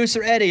video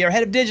producer Eddie, our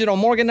head of digital,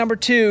 Morgan number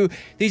 2.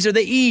 These are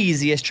the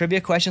easiest trivia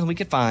questions we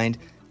could find.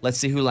 Let's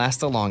see who lasts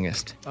the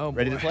longest.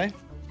 Ready to play?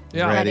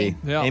 Yeah. Ready.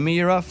 Yeah. Amy,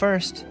 you're up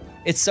first.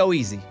 It's so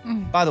easy.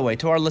 By the way,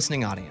 to our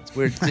listening audience,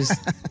 we're just...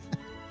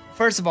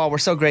 First of all, we're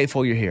so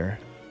grateful you're here.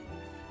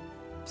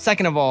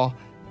 Second of all,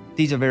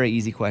 these are very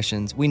easy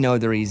questions. We know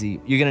they're easy.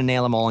 You're going to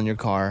nail them all in your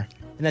car.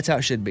 And that's how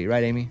it should be,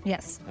 right, Amy?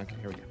 Yes. Okay,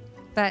 here we go.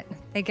 But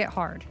they get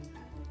hard.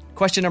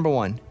 Question number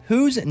 1.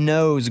 Whose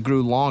nose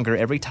grew longer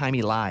every time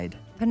he lied?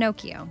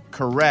 Pinocchio.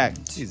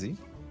 Correct. Easy.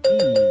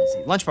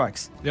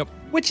 Lunchbox. Yep.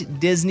 Which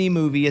Disney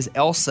movie is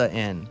Elsa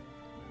in?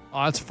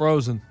 Oh, it's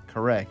Frozen.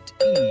 Correct.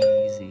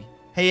 Easy.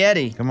 Hey,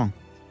 Eddie. Come on.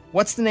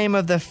 What's the name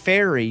of the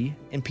fairy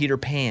in Peter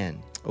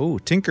Pan? Oh,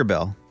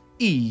 Tinkerbell.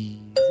 Easy.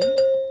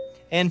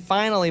 And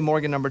finally,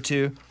 Morgan number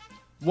 2.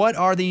 What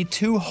are the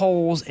 2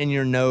 holes in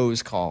your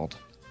nose called?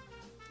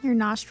 Your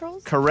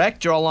nostrils?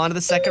 Correct. You're all on to the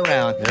second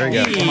round. There we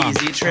go. Come on.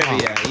 Easy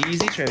trivia.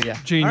 Easy trivia.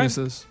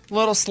 Geniuses. All right. A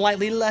little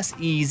slightly less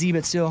easy,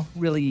 but still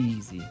really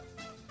easy.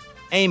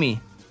 Amy,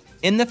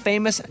 in the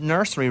famous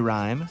nursery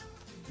rhyme,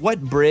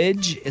 what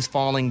bridge is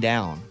falling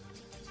down?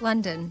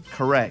 London.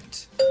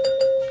 Correct.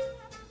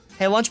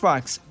 Hey,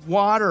 Lunchbox.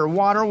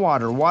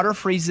 Water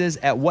freezes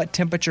at what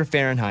temperature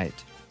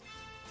Fahrenheit?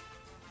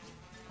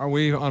 Are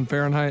we on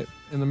Fahrenheit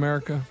in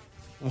America?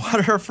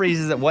 Water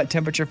freezes at what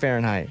temperature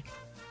Fahrenheit?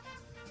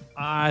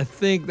 I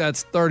think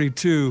that's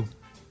 32.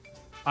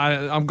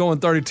 I'm going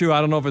 32. I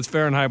don't know if it's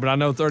Fahrenheit, but I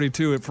know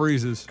 32, it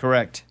freezes.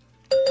 Correct.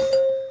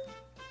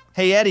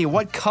 Hey, Eddie,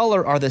 what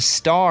color are the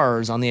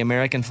stars on the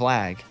American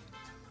flag?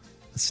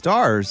 The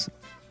stars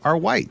are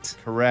white.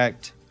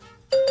 Correct.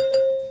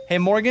 Hey,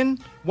 Morgan,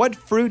 what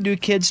fruit do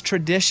kids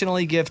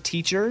traditionally give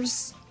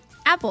teachers?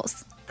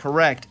 Apples.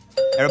 Correct.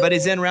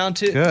 Everybody's in round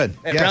 2. Good.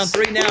 At Yes. round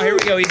 3 now. Here we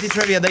go. Easy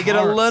trivia. They get a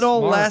Smart, little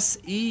smart. less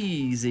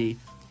easy.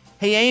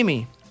 Hey,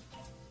 Amy,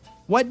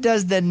 what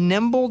does the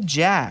nimble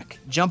Jack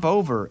jump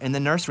over in the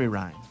nursery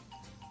rhyme?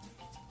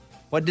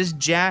 What does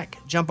Jack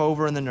jump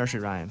over in the nursery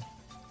rhyme?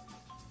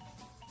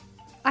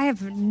 I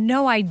have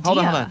no idea. Hold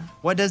on.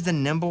 What does the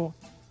nimble...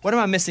 What am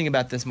I missing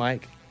about this,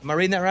 Mike? Am I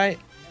reading that right?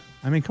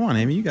 I mean, come on,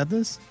 Amy, you got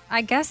this.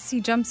 I guess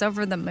he jumps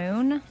over the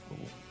moon,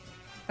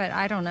 but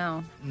I don't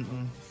know.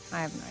 I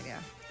have no idea.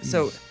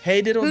 So,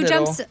 hey diddle Who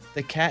diddle, jumps-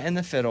 the cat and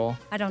the fiddle.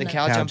 I don't the know.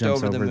 cow jumped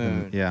over the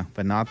moon. Yeah,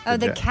 but not the Oh,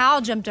 the jet. cow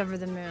jumped over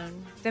the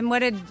moon. Then what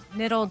did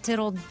Niddle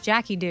Tiddle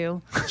Jackie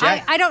do?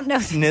 Jack- I don't know.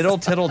 this.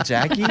 Niddle tiddle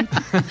Jackie?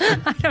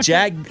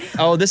 Jack.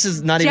 Oh, this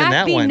is not even Jack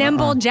that be one.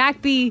 nimble,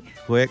 Jack be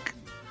Quick.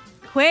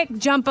 quick,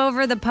 jump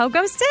over the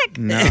pogo stick?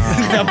 No.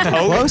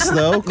 Close,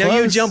 though. No,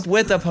 you Close. jump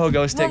with a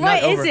pogo stick, Well,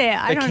 not what is over it?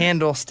 I the don't-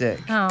 candlestick.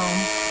 Oh.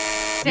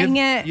 Dang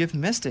it. You've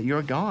missed it.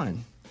 You're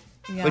gone.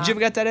 Yeah. Would you have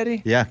got that,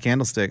 Eddie? Yeah,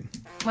 candlestick.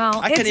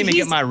 Well, I couldn't even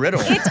get my riddle.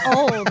 It's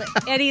old.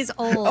 Eddie's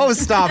old. Oh,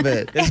 stop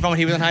it. This is from when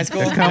he was in high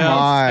school? Come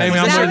on. Hey, Was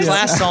I'm this sure your this-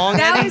 class song,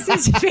 That Eddie? was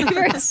his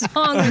favorite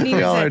song when he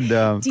Y'all are was a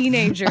dumb.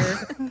 teenager.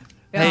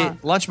 Hey, Yeah.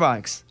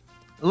 Lunchbox.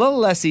 A little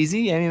less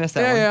easy. Amy missed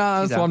that one.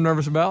 Yeah, She's that's what out. I'm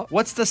nervous about.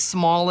 What's the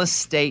smallest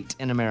state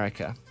in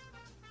America?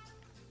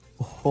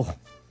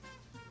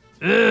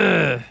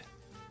 Ugh.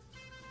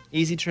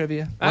 Easy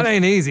trivia. That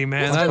ain't easy,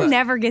 man. This one That-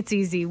 never gets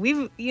easy.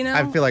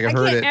 I feel like I've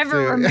heard can't it, ever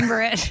too.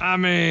 remember it. I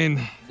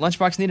mean,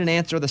 Lunchbox need an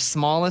answer. The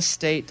smallest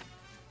state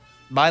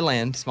by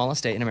land, smallest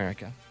state in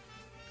America.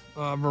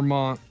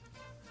 Vermont.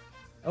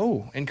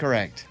 Oh,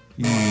 incorrect.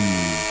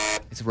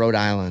 It's Rhode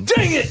Island.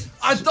 Dang it!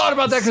 I thought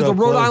about that because So the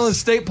Rhode close. Island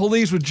State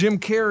Police with Jim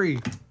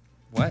Carrey.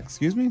 What?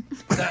 Excuse me?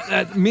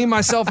 That me,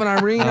 myself, and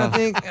Irene. I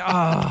think.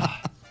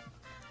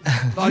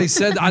 Thought he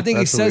said. I think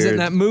he That's says it in weird.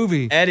 that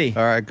movie. Eddie,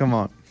 All right, come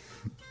on.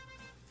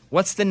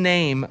 what's the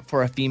name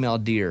for a female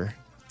deer?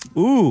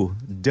 Ooh,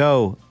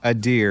 doe, a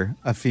deer,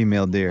 a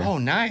female deer. Oh,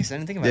 nice. I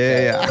didn't think about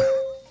yeah, that. yeah.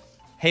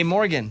 Hey,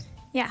 Morgan,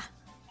 Yeah.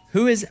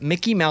 who is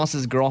Mickey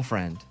Mouse's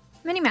girlfriend?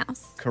 Minnie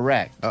Mouse.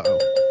 Correct. Uh-oh.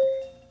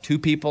 2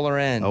 people are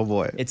in. Oh,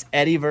 boy. It's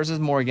Eddie versus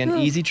Morgan.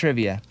 Easy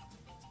trivia.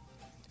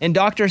 In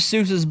Dr.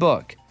 Seuss's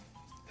book,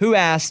 who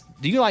asked,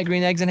 "Do you like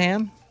green eggs and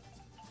ham?"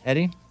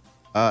 Eddie?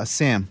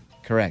 Sam.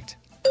 Correct.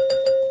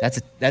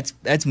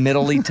 That's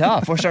middly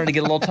tough. We're starting to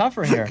get a little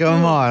tougher here.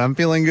 Come on, I'm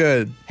feeling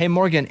good. Hey,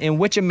 Morgan, in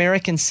which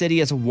American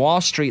city is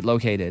Wall Street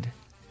located?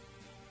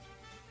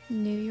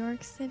 New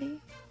York City?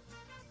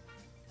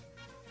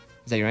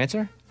 Is that your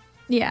answer?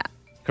 Yeah.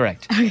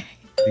 Correct. Okay.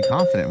 Be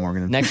confident,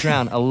 Morgan. Next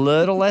round, a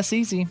little less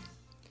easy.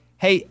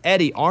 Hey,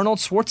 Eddie, Arnold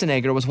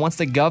Schwarzenegger was once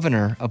the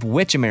governor of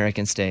which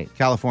American state?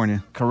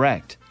 California.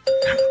 Correct.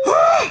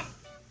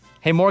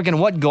 Hey, Morgan,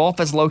 what gulf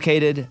is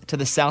located to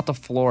the south of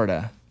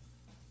Florida?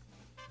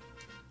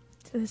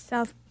 To the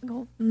south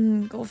Gulf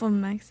of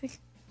Mexico.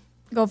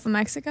 Gulf of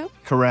Mexico?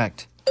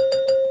 Correct.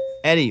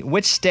 Eddie,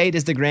 which state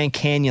is the Grand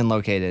Canyon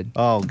located?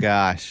 Oh,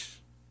 gosh.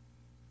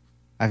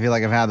 I feel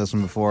like I've had this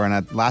one before.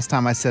 And last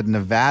time I said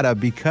Nevada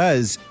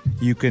because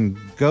you can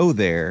go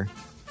there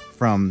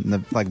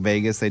from like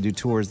Vegas. They do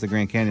tours of the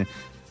Grand Canyon.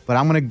 But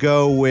I'm going to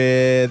go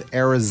with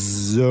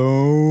Arizona.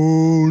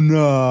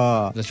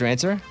 Is that your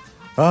answer?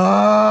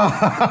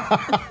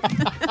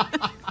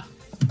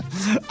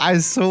 I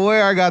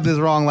swear I got this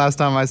wrong last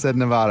time I said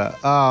Nevada.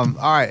 All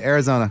right,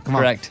 Arizona. Come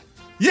on. Correct.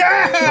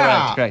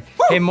 Yeah! Correct.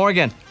 Hey,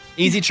 Morgan,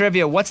 easy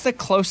trivia. What's the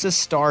closest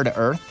star to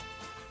Earth?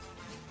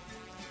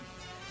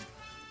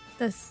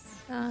 The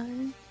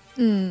sun.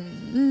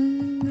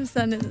 The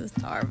sun is a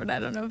star, but I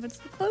don't know if it's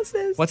the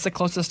closest. What's the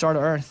closest star to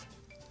Earth?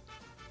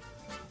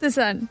 The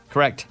sun.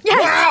 Correct. Yes!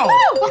 Wow!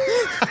 Woo!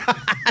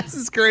 This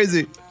is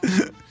crazy.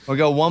 We'll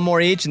go one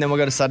more each, and then we'll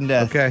go to sudden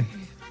death. Okay.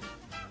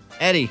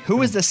 Eddie,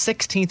 who is the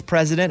 16th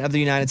president of the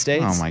United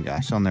States? Oh, my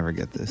gosh. I'll never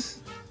get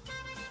this.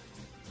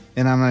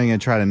 And I'm not even going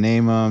to try to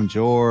name them.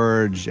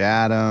 George,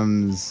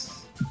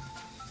 Adams,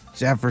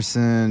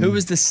 Jefferson. Who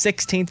was the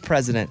 16th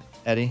president,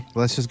 Eddie?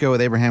 Let's just go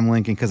with Abraham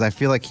Lincoln because I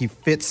feel like he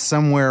fits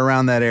somewhere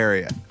around that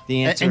area.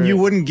 The answer and you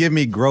wouldn't give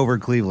me Grover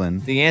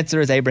Cleveland. The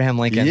answer is Abraham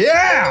Lincoln.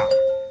 Yeah!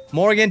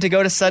 Morgan, to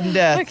go to sudden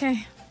death.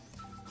 Okay.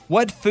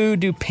 What food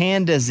do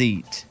pandas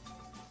eat?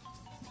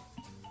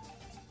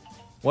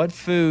 What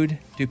food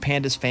do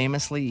pandas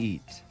famously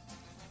eat?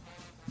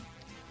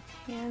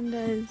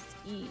 Pandas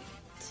eat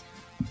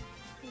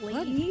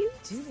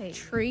leaves,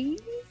 trees.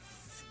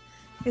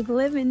 They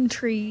live in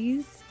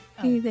trees.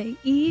 Do they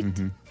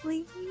eat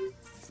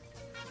leaves?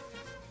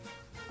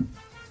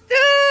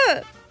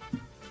 Ah!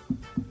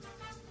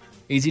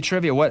 Easy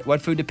trivia.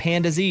 What food do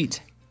pandas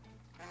eat?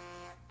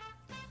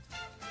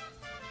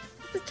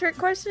 Is this a trick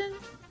question?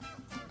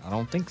 I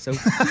don't think so.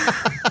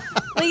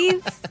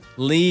 Leaves?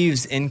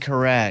 Leaves,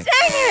 incorrect.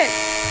 Dang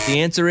it! The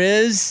answer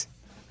is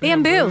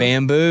bamboo.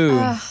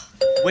 Bamboo.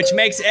 Which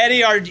makes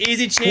Eddie our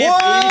easy trivia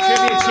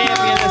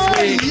champion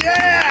this week.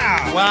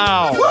 Yeah!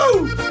 Wow.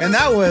 Woo! And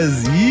that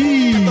was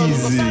easy.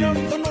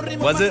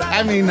 Was it?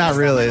 I mean, not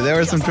really. There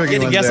were some tricky You had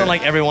to ones guess there. on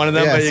like every one of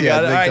them, Yes, but you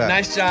yeah, got it. All big right, time.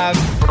 nice job.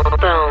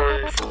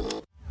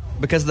 Bones.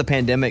 Because of the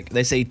pandemic,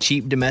 they say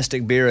cheap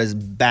domestic beer is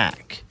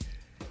back.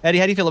 Eddie,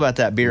 how do you feel about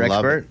that, beer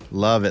expert?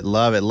 Love it.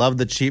 Love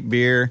the cheap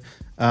beer.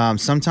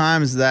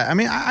 Sometimes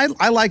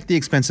I like the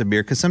expensive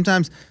beer because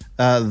sometimes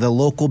the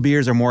local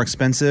beers are more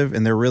expensive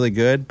and they're really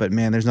good. But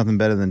man, there's nothing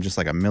better than just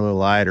like a Miller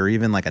Lite or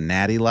even like a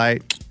Natty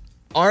Light.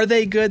 Are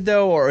they good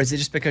though, or is it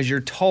just because you're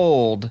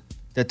told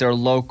that they're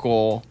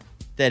local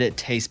that it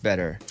tastes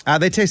better?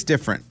 They taste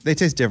different.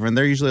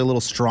 They're usually a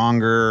little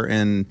stronger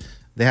and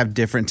they have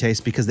different tastes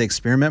because they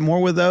experiment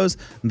more with those.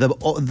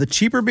 The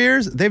cheaper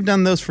beers, they've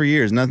done those for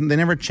years. They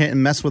never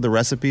mess with the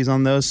recipes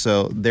on those,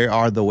 so they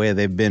are the way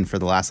they've been for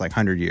the last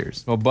 100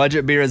 years. Well,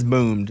 budget beer has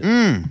boomed.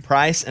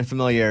 Price and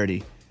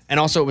familiarity. And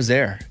also it was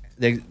there.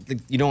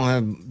 You don't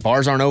have,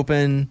 bars aren't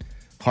open,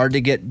 hard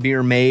to get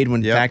beer made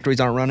when factories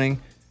aren't running.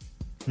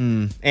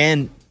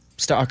 And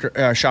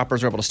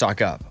shoppers are able to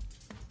stock up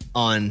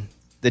on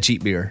the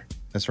cheap beer.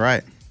 That's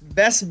right.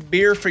 Best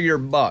beer for your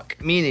buck,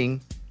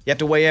 meaning you have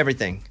to weigh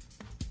everything.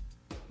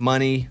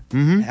 Money,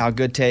 how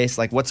good tastes,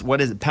 like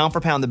what is it, pound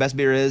for pound, the best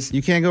beer is?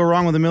 You can't go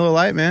wrong with a Miller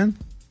Lite, man.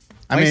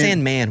 Why are you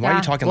saying man? Why are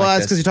you talking well, like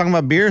that's this? because you're talking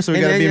about beer, so we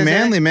got to be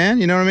manly, man.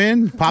 You know what I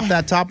mean? Pop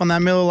that top on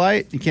that Miller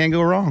Lite. You can't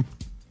go wrong.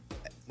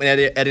 When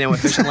Eddie and I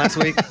went fishing last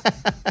week,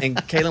 and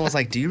Caitlin was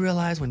like, "Do you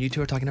realize when you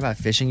two are talking about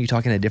fishing, you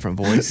talk in a different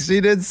voice?"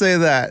 She did say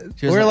that.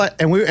 We're like,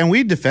 and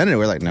we defended it.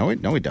 We're like, no, we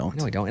don't.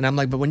 No, we don't. And I'm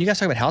like, but when you guys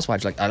talk about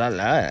housewives, you're like, blah, blah,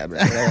 blah, blah,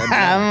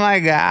 blah. Oh my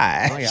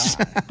gosh. Oh my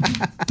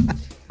God.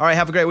 All right,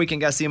 have a great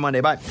weekend, guys. See you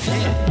Monday. Bye.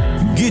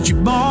 Get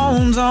your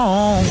bones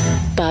on.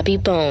 Bobby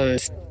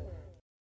Bones.